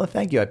Tesla.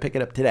 Thank you. I pick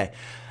it up today.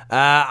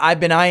 I've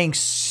been eyeing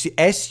SURG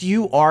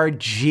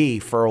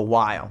for a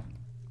while.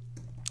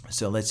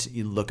 So let's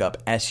look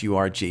up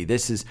SURG.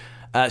 This is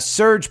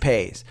Surge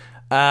Pays.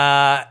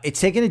 It's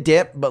taken a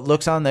dip, but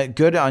looks on the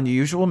good on the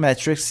usual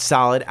metrics,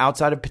 solid,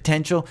 outside of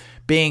potential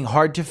being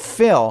hard to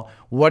fill.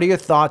 What are your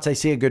thoughts? I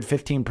see a good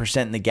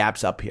 15% in the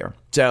gaps up here.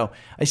 So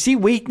I see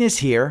weakness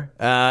here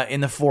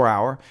in the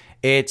 4-hour.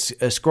 It's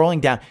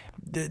scrolling down.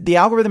 The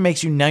algorithm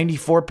makes you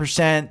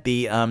 94%.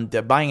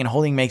 The buying and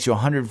holding makes you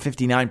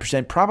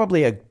 159%.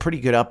 Probably a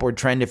pretty good upward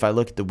trend if I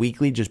look at the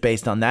weekly, just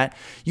based on that.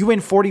 You win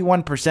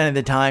 41% of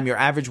the time. Your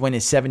average win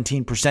is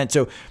 17%.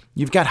 So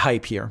you've got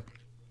hype here.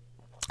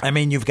 I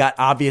mean, you've got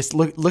obvious.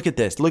 Look at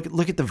this.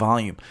 Look at the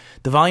volume.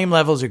 The volume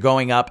levels are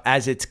going up.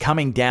 As it's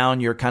coming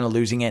down, you're kind of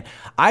losing it.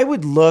 I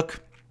would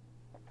look.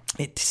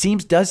 It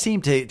does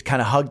seem to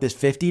kind of hug this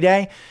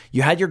 50-day.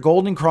 You had your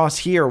golden cross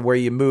here where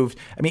you moved.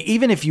 I mean,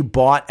 even if you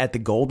bought at the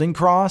golden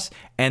cross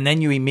and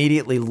then you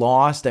immediately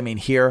lost. I mean,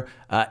 here,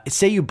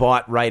 say you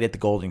bought right at the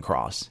golden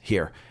cross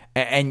here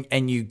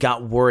and you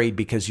got worried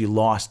because you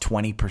lost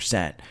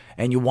 20%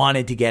 and you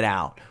wanted to get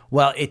out.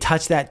 Well, it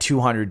touched that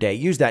 200-day.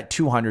 Use that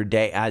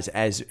 200-day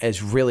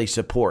as really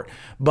support.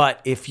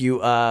 But if you,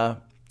 let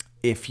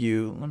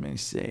me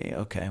see.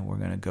 Okay, we're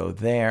going to go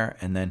there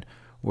and then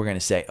we're going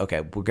to say,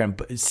 okay, we're going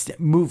to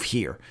move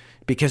here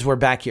because we're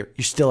back here.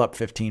 You're still up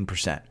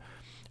 15%.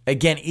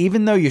 Again,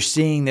 even though you're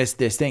seeing this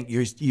thing,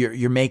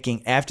 you're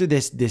making after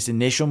this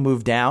initial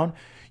move down,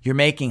 you're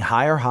making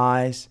higher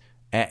highs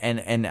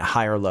and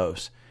higher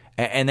lows,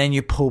 and then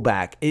you pull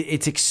back.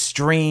 It's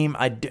extreme.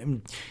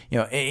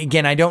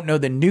 Again, I don't know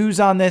the news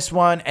on this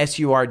one.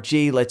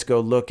 SURG. Let's go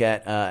look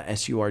at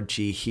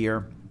SURG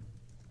here.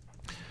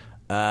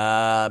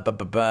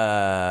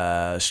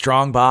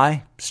 Strong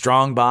buy.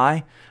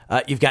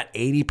 You've got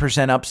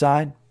 80%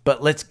 upside.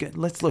 But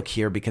let's look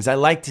here because I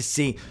like to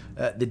see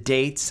the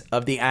dates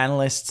of the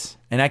analysts,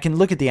 and I can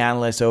look at the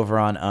analysts over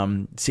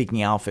on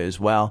Seeking Alpha as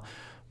well.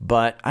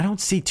 But I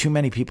don't see too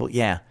many people.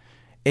 Yeah,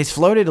 it's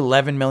floated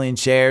 11 million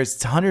shares.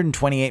 It's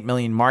 128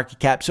 million market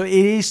cap, so it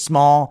is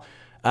small.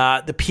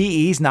 The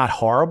PE is not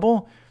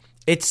horrible.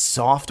 It's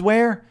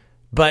software,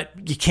 but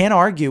you can't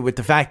argue with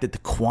the fact that the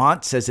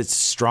quant says it's a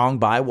strong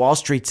buy. Wall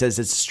Street says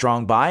it's a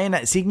strong buy,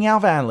 and Seeking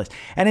Alpha analyst,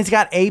 and it's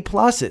got A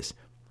pluses.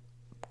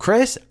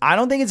 Chris, I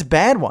don't think it's a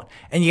bad one.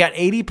 And you got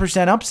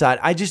 80% upside.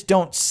 I just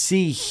don't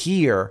see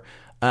here.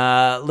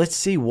 Let's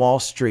see Wall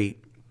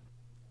Street.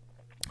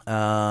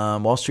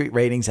 Wall Street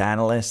ratings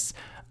analysts.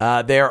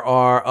 There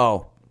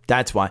are,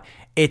 that's why.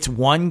 It's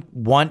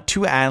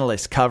two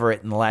analysts cover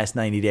it in the last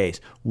 90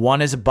 days.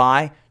 One is a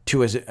buy,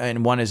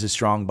 and one is a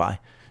strong buy.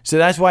 So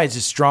that's why it's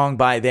a strong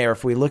buy there.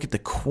 If we look at the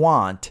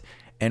quant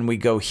and we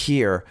go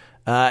here,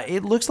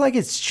 it looks like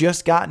it's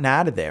just gotten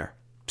out of there.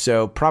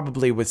 So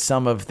probably with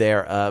some of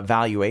their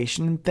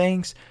valuation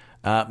things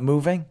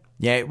moving.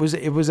 Yeah, it was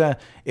a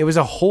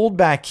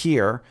holdback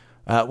here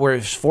where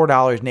it's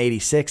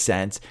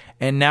 $4.86,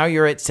 and now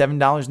you're at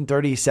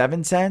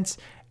 $7.37.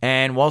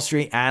 And Wall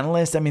Street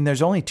analysts, I mean,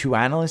 there's only two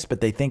analysts, but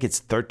they think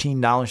it's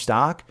 $13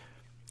 stock.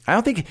 I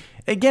don't think,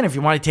 again, if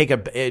you want to take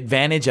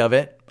advantage of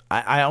it,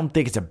 I don't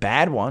think it's a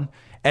bad one.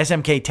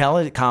 SMK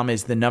Telecom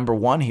is the number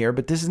one here,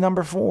 but this is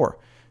number 4.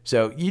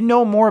 So you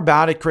know more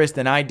about it, Chris,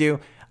 than I do.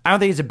 I don't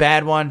think it's a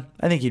bad one.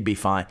 I think you'd be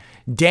fine.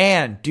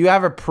 Dan, do you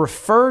have a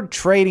preferred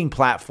trading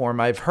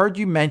platform? I've heard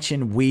you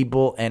mention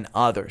Webull and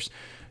others.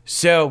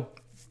 So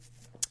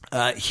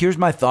here's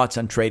my thoughts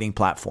on trading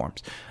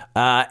platforms.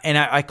 And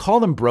I call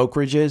them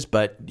brokerages,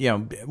 but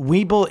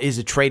Webull is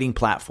a trading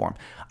platform.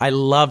 I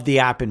love the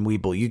app in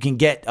Webull. You can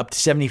get up to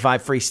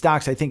 75 free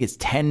stocks. I think it's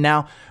 10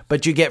 now,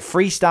 but you get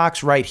free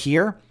stocks right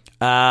here.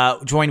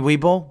 Join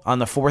Webull on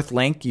the 4th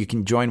link. You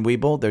can join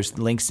Webull. There's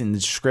links in the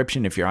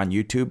description if you're on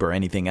YouTube or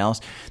anything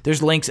else.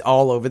 There's links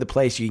all over the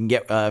place. You can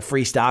get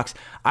free stocks.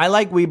 I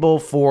like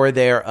Webull for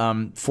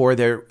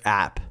their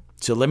app.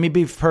 So let me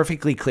be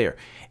perfectly clear.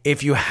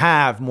 If you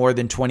have more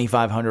than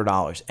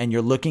 $2,500 and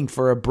you're looking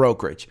for a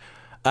brokerage,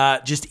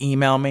 just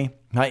email me.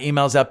 My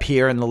email's up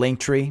here in the link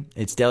tree.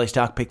 It's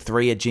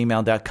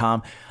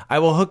dailystockpick3@gmail.com. I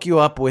will hook you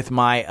up with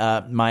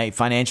my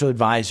financial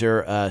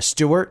advisor,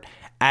 Stuart,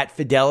 at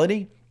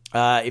Fidelity.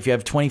 If you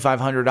have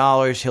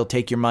 $2,500, he'll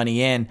take your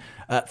money in.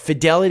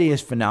 Fidelity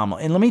is phenomenal.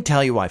 And let me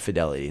tell you why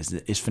Fidelity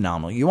is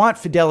phenomenal. You want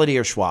Fidelity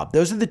or Schwab.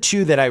 Those are the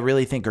two that I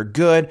really think are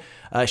good.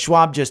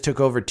 Schwab just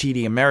took over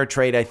TD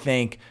Ameritrade, I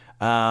think.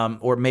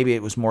 Or maybe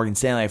it was Morgan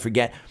Stanley, I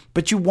forget.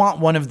 But you want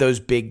one of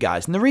those big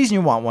guys. And the reason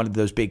you want one of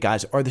those big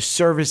guys are the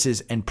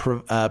services and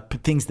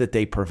things that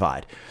they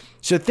provide.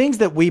 So things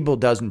that Webull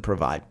doesn't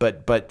provide,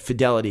 but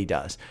Fidelity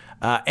does.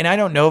 And I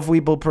don't know if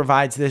Webull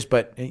provides this,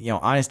 but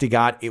honest to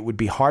God, it would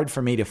be hard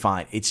for me to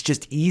find. It's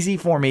just easy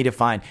for me to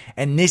find.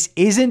 And this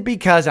isn't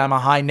because I'm a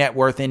high net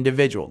worth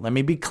individual. Let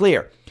me be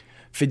clear.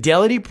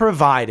 Fidelity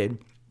provided,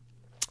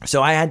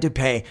 so I had to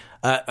pay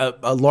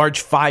a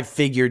large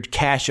 5-figure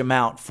cash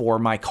amount for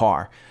my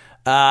car.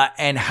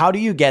 And how do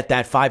you get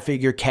that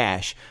 5-figure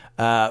cash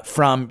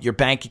from your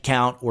bank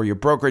account or your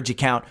brokerage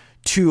account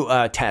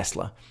to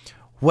Tesla?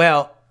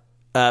 Well,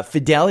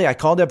 Fidelity, I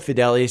called up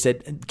Fidelity. I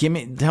said,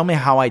 tell me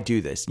how I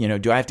do this.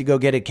 Do I have to go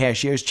get a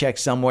cashier's check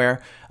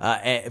somewhere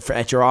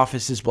at your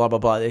offices, blah, blah,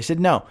 blah. They said,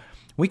 no,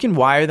 we can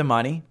wire the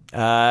money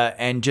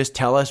and just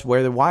tell us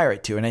where to wire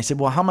it to. And I said,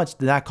 well, how much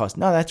did that cost?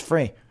 No, that's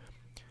free.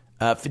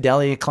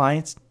 Fidelity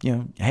clients,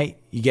 hey,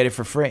 you get it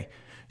for free.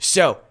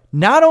 So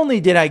not only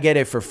did I get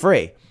it for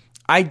free,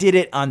 I did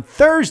it on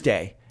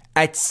Thursday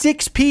at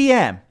 6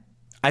 p.m.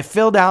 I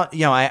filled out,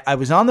 I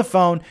was on the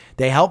phone.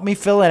 They helped me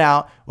fill it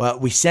out. Well,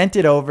 we sent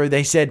it over.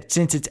 They said,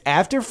 since it's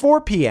after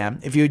 4 p.m.,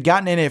 if you had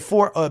gotten in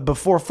at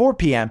before 4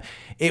 p.m.,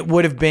 it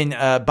would have been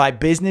by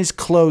business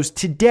close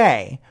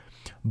today.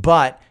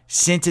 But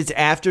since it's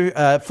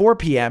after 4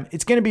 p.m.,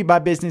 it's going to be by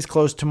business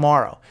close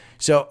tomorrow.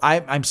 So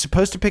I'm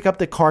supposed to pick up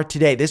the car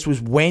today. This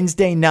was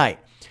Wednesday night.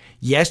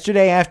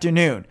 Yesterday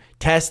afternoon,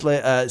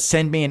 Tesla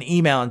sent me an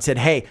email and said,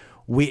 hey,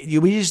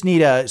 we just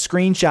need a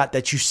screenshot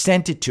that you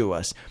sent it to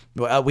us.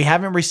 We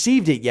haven't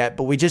received it yet,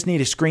 but we just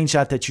need a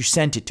screenshot that you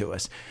sent it to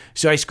us.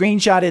 So I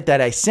screenshotted that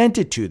I sent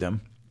it to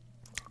them,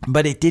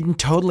 but it didn't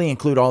totally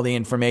include all the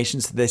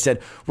information. So they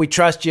said, we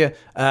trust you.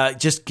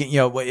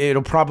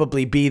 It'll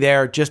probably be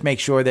there. Just make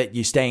sure that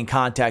you stay in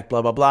contact,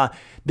 blah, blah, blah.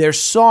 Their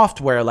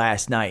software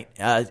last night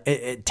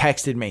it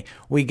texted me.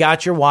 We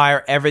got your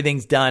wire.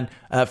 Everything's done.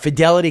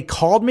 Fidelity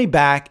called me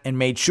back and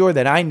made sure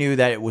that I knew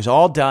that it was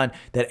all done,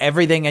 that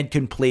everything had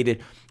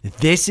completed.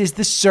 This is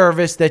the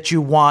service that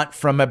you want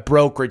from a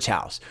brokerage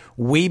house.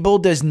 Webull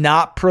does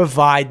not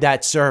provide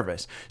that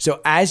service.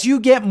 So as you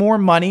get more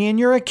money in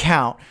your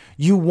account,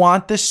 you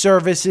want the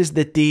services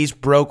that these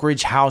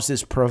brokerage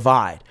houses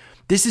provide.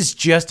 This is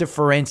just a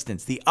for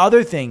instance. The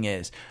other thing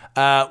is,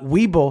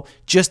 Webull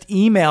just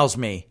emails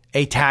me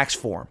a tax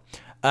form.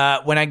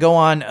 When I go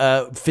on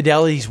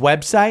Fidelity's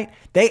website,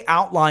 they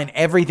outline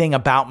everything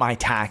about my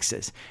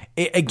taxes.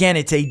 Again,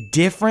 it's a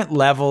different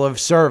level of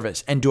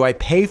service. And do I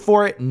pay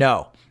for it?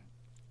 No.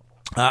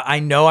 I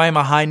know I'm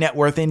a high net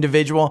worth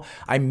individual.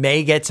 I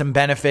may get some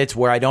benefits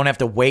where I don't have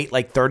to wait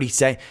like 30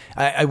 seconds.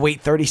 I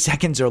wait 30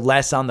 seconds or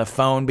less on the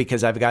phone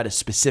because I've got a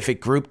specific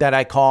group that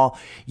I call.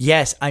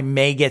 Yes, I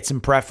may get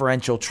some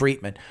preferential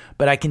treatment,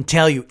 but I can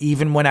tell you,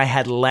 even when I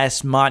had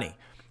less money,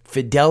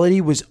 Fidelity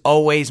was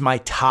always my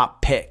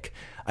top pick.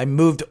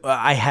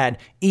 I had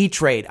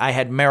E-Trade, I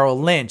had Merrill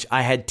Lynch,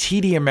 I had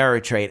TD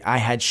Ameritrade, I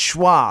had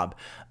Schwab,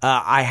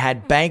 I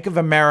had Bank of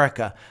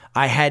America.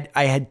 I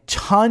had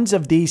tons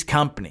of these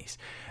companies.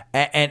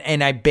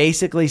 And I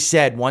basically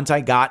said, once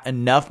I got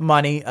enough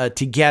money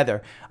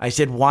together, I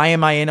said, why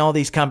am I in all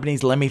these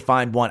companies? Let me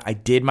find one. I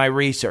did my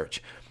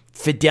research.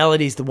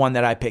 Fidelity's the one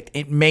that I picked.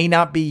 It may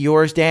not be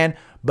yours, Dan,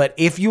 but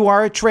if you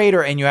are a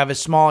trader and you have a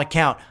small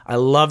account, I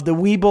love the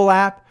Webull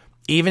app.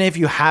 Even if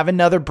you have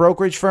another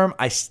brokerage firm,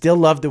 I still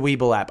love the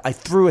Webull app. I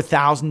threw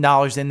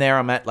 $1,000 in there.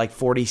 I'm at like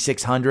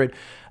 $4,600.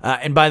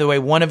 And by the way,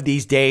 one of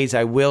these days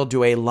I will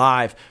do a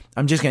live.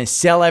 I'm just going to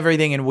sell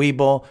everything in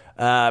Webull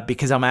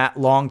because I'm at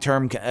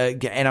long-term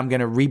and I'm going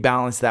to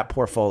rebalance that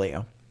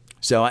portfolio.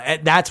 So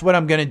that's what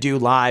I'm going to do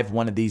live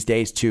one of these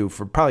days too,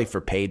 probably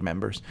for paid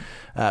members,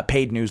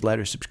 paid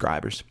newsletter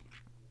subscribers.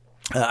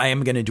 I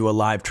am going to do a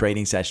live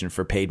trading session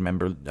for paid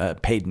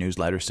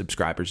newsletter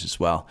subscribers as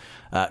well,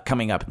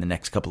 coming up in the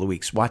next couple of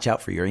weeks. Watch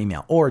out for your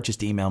email, or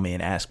just email me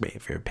and ask me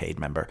if you're a paid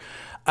member.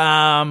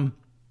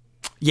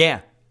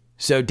 Yeah.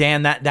 So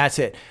Dan, that's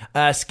it.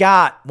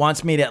 Scott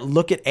wants me to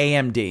look at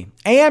AMD.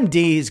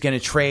 AMD is going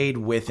to trade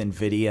with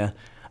NVDA.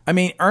 I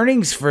mean,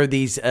 earnings for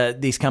these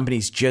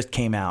companies just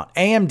came out.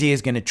 AMD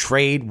is going to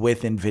trade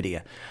with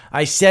NVIDIA.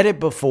 I said it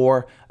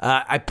before.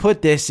 I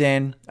put this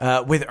in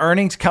with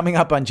earnings coming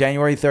up on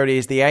January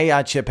 30th. The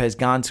AI chip has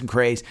gone some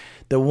craze.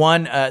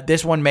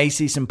 This one may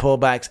see some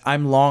pullbacks.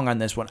 I'm long on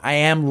this one. I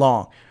am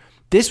long.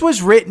 This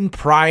was written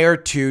prior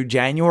to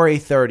January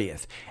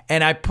 30th,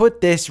 and I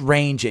put this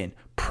range in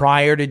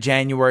prior to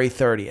January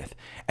 30th.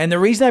 And the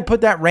reason I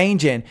put that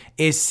range in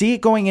is see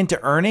it going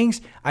into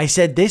earnings. I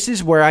said, this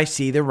is where I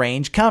see the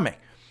range coming.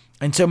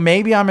 And so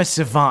maybe I'm a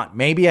savant.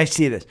 Maybe I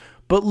see this.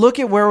 But look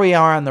at where we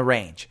are on the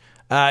range.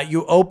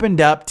 You opened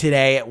up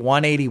today at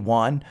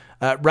 181.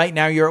 Right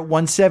now you're at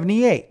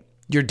 178.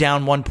 You're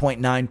down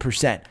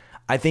 1.9%.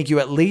 I think you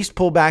at least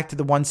pull back to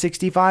the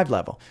 165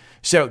 level.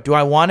 So do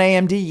I want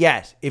AMD?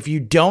 Yes. If you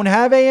don't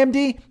have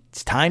AMD,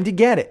 it's time to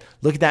get it.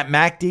 Look at that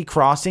MACD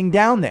crossing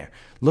down there.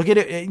 Look at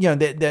it. You know,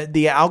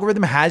 the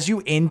algorithm has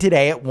you in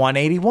today at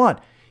 181.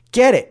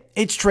 Get it.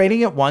 It's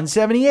trading at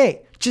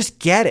 178. Just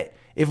get it.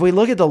 If we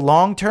look at the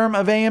long term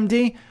of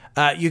AMD,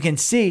 you can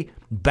see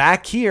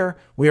back here,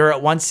 we are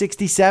at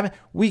 167.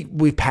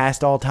 We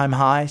passed all-time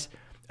highs.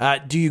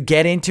 Do you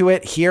get into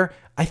it here?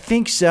 I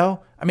think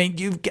so. I mean,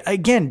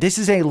 this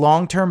is a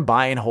long-term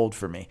buy and hold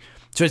for me.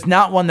 So it's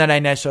not one that I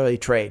necessarily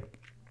trade.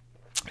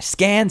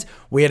 Scans,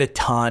 we had a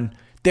ton.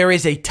 There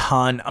is a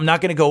ton. I'm not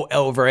going to go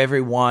over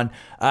every one.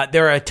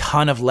 There are a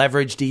ton of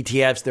leveraged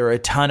ETFs. There are a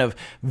ton of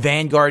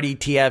Vanguard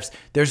ETFs.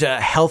 There's a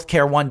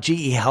healthcare one,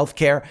 GE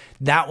Healthcare.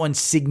 That one's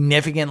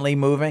significantly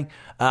moving.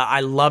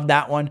 I love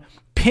that one.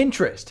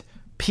 Pinterest,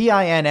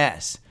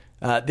 PINS.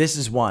 This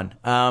is one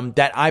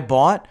that I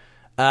bought.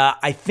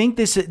 I think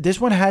this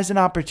one has an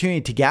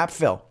opportunity to gap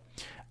fill.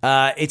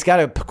 It's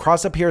got a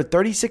cross up here at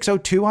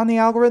 3602 on the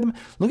algorithm.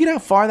 Look at how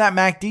far that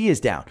MACD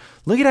is down.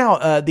 Look at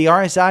how the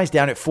RSI is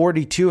down at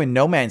 42 in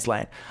no man's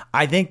land.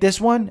 I think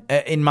this one,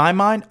 in my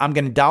mind, I'm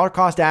going to dollar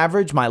cost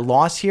average my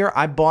loss here.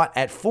 I bought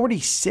at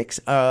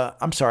 46.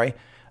 30.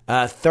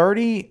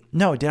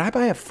 No, did I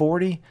buy at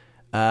 40?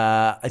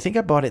 I think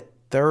I bought at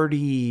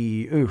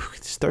 30.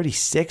 It's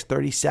 36,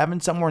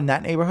 37, somewhere in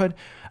that neighborhood.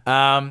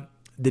 The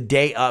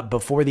day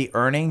before the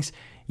earnings.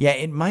 Yeah,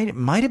 it might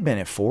have been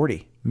at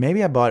 40.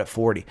 Maybe I bought at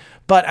 40,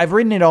 but I've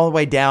written it all the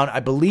way down. I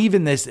believe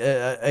in this,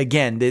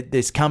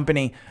 this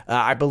company.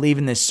 I believe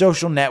in this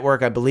social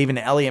network. I believe in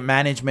Elliott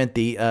Management,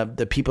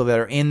 the people that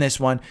are in this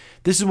one.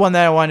 This is one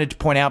that I wanted to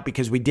point out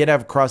because we did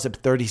have a cross up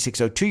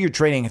 3602. You're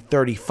trading at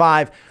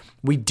 35.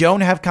 We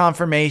don't have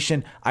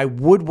confirmation. I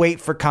would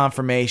wait for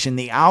confirmation.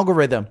 The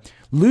algorithm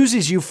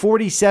loses you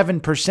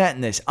 47%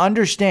 in this.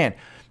 Understand,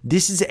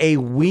 this is a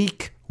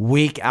weak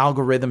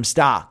algorithm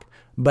stock,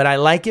 but I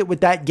like it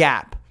with that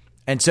gap.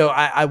 And so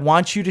I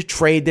want you to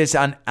trade this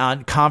on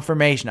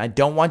confirmation. I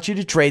don't want you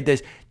to trade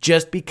this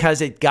just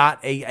because it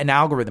got an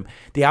algorithm.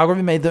 The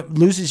algorithm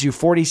loses you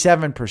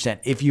 47%.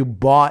 If you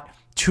bought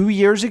 2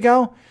 years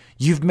ago,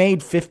 you've made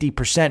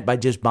 50% by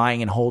just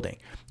buying and holding.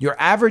 Your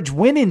average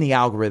win in the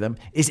algorithm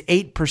is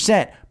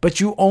 8%,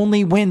 but you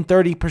only win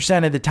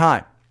 30% of the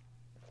time.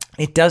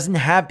 It doesn't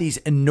have these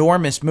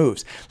enormous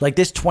moves. Like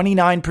this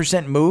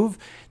 29% move,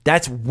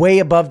 that's way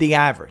above the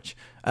average.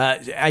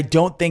 I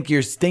don't think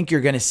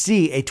you're going to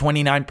see a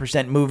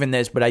 29% move in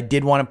this, but I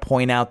did want to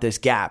point out this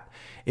gap.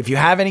 If you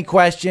have any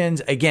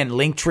questions, again,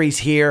 Linktree's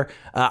here.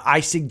 I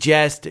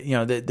suggest,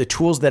 the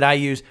tools that I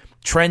use,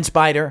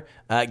 TrendSpider,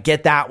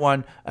 get that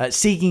one.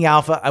 Seeking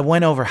Alpha, I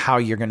went over how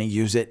you're going to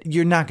use it.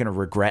 You're not going to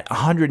regret.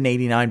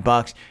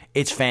 $189.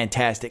 It's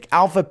fantastic.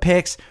 Alpha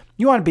Picks,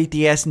 you want to beat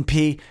the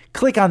S&P,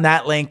 click on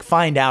that link,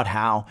 find out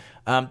how.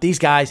 These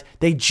guys,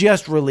 they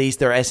just released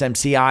their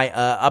SMCI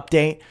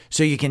update,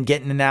 so you can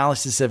get an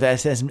analysis of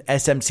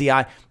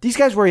SMCI. These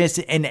guys were in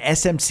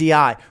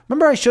SMCI.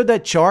 Remember I showed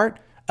that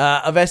chart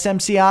of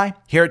SMCI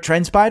here at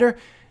TrendSpider?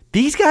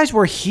 These guys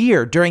were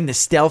here during the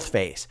stealth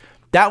phase.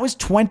 That was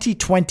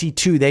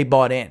 2022 they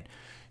bought in.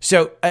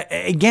 So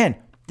again,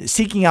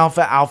 Seeking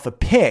Alpha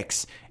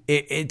Picks,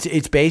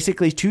 it's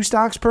basically 2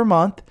 stocks per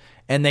month,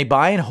 and they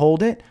buy and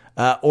hold it,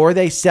 or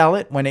they sell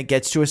it when it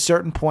gets to a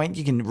certain point.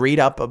 You can read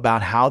up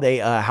about how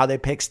they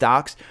pick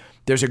stocks.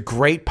 There's a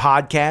great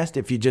podcast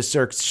if you just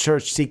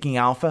search Seeking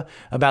Alpha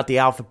about the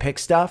Alpha Pick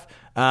stuff.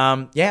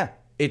 Yeah,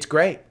 it's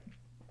great.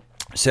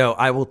 So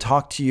I will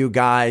talk to you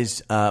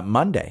guys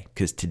Monday,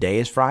 because today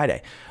is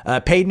Friday.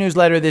 Paid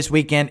newsletter this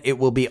weekend. It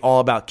will be all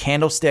about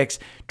candlesticks,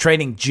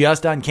 trading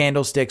just on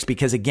candlesticks,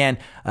 because again,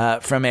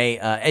 from a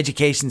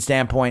education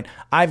standpoint,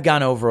 I've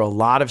gone over a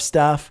lot of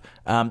stuff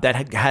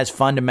that has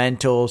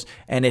fundamentals,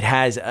 and it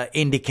has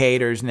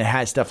indicators, and it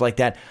has stuff like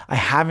that. I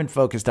haven't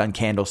focused on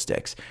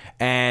candlesticks.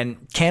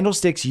 And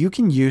candlesticks, you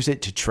can use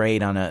it to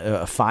trade on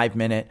a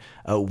 5-minute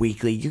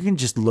weekly. You can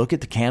just look at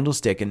the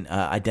candlestick and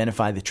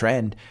identify the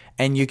trend,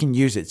 and you can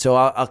use it. So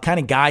I'll kind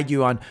of guide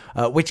you on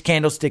which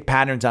candlestick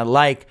patterns I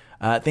like,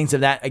 things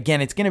of that.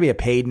 Again, it's going to be a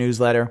paid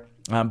newsletter,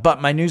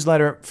 but my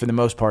newsletter, for the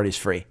most part, is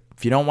free.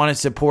 If you don't want to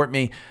support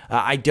me,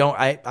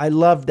 I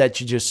love that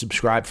you just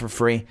subscribe for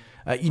free.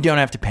 You don't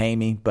have to pay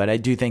me, but I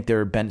do think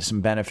there are some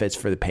benefits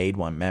for the paid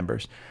one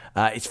members.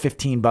 It's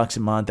 $15 a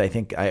month. I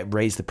think I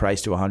raised the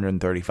price to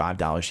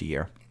 $135 a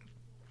year.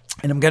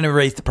 And I'm going to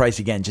raise the price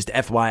again, just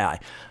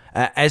FYI.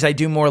 As I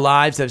do more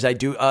lives, as I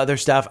do other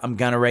stuff, I'm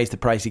going to raise the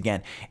price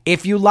again.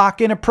 If you lock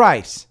in a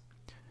price,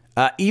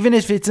 even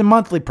if it's a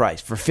monthly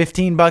price for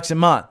 $15 a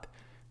month,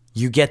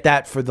 you get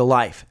that for the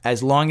life,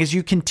 as long as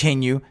you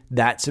continue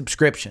that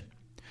subscription.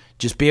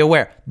 Just be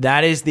aware.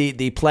 That is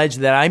the pledge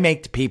that I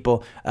make to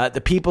people.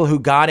 The people who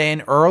got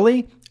in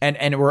early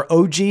and were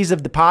OGs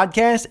of the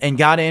podcast and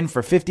got in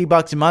for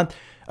 $50 a month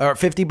or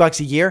 $50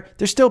 a year,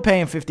 they're still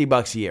paying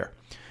 $50 a year.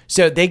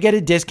 So they get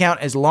a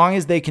discount as long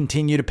as they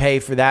continue to pay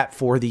for that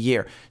for the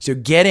year. So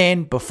get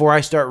in before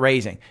I start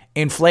raising.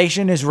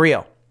 Inflation is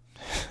real.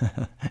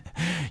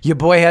 Your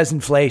boy has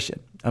inflation.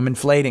 I'm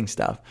inflating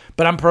stuff,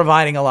 but I'm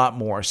providing a lot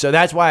more. So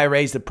that's why I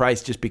raised the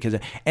price, just because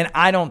and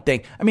I don't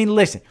think,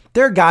 listen,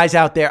 there are guys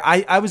out there.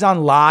 I was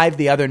on live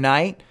the other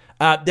night.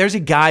 There's a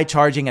guy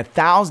charging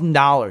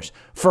 $1,000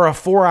 for a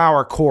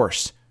 4-hour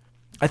course.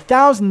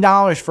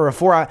 $1,000 for a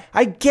 4-hour.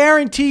 I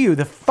guarantee you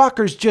the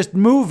fucker's just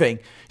moving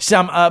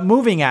some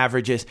moving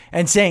averages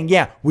and saying,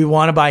 yeah, we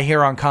want to buy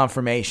here on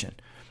confirmation.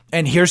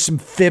 And here's some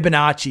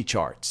Fibonacci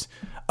charts.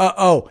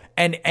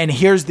 And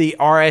here's the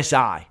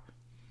RSI.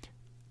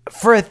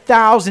 For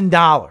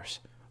 $1,000.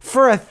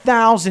 For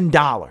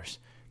 $1,000.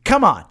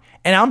 Come on.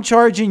 And I'm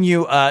charging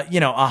you,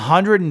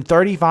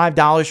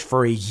 $135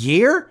 for a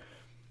year?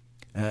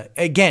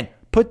 Again,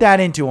 put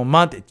that into a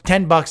month,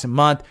 $10 a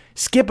month.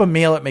 Skip a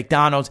meal at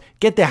McDonald's.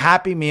 Get the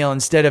Happy Meal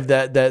instead of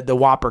the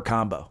Whopper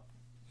combo.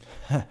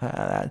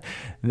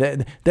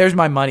 There's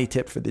my money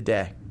tip for the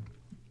day.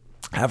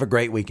 Have a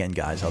great weekend,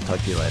 guys. I'll talk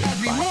to you later.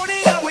 Every Bye.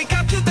 morning I wake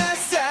up to the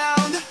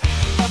sound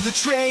of the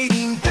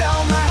trading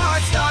bell. My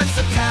heart starts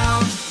to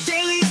pound.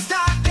 Daily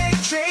stock pick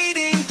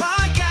trading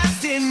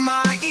podcast in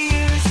my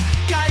ears,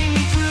 guiding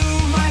me through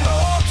my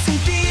hopes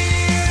and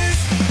fears.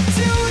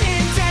 Tune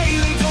in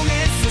daily, don't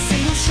miss a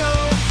single show.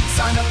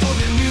 Sign up for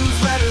the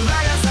newsletter,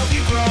 let us help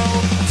you grow.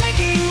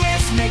 Taking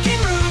risks,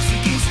 making moves,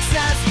 seeking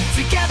success.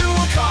 Together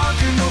we'll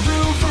conquer, no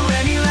room for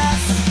any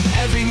less.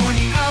 Every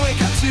morning I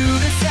wake up to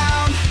the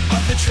sound of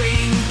the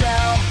trading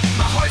bell.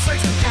 My heart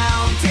starts to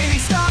pound. Daily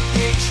stock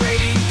pick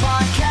trading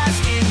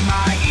podcast in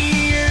my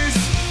ears,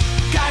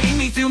 guiding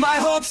me through my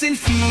hopes and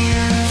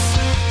fears.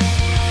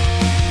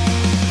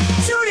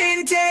 Tune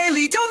in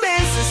daily, don't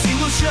miss a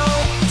single show.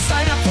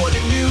 Sign up for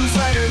the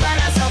newsletter, let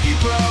us help you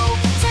grow.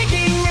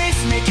 Taking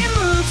risks, making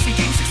moves,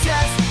 seeking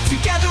success.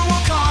 Together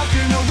we'll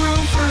conquer, no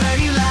room for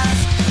any less.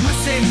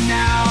 Listen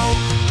now.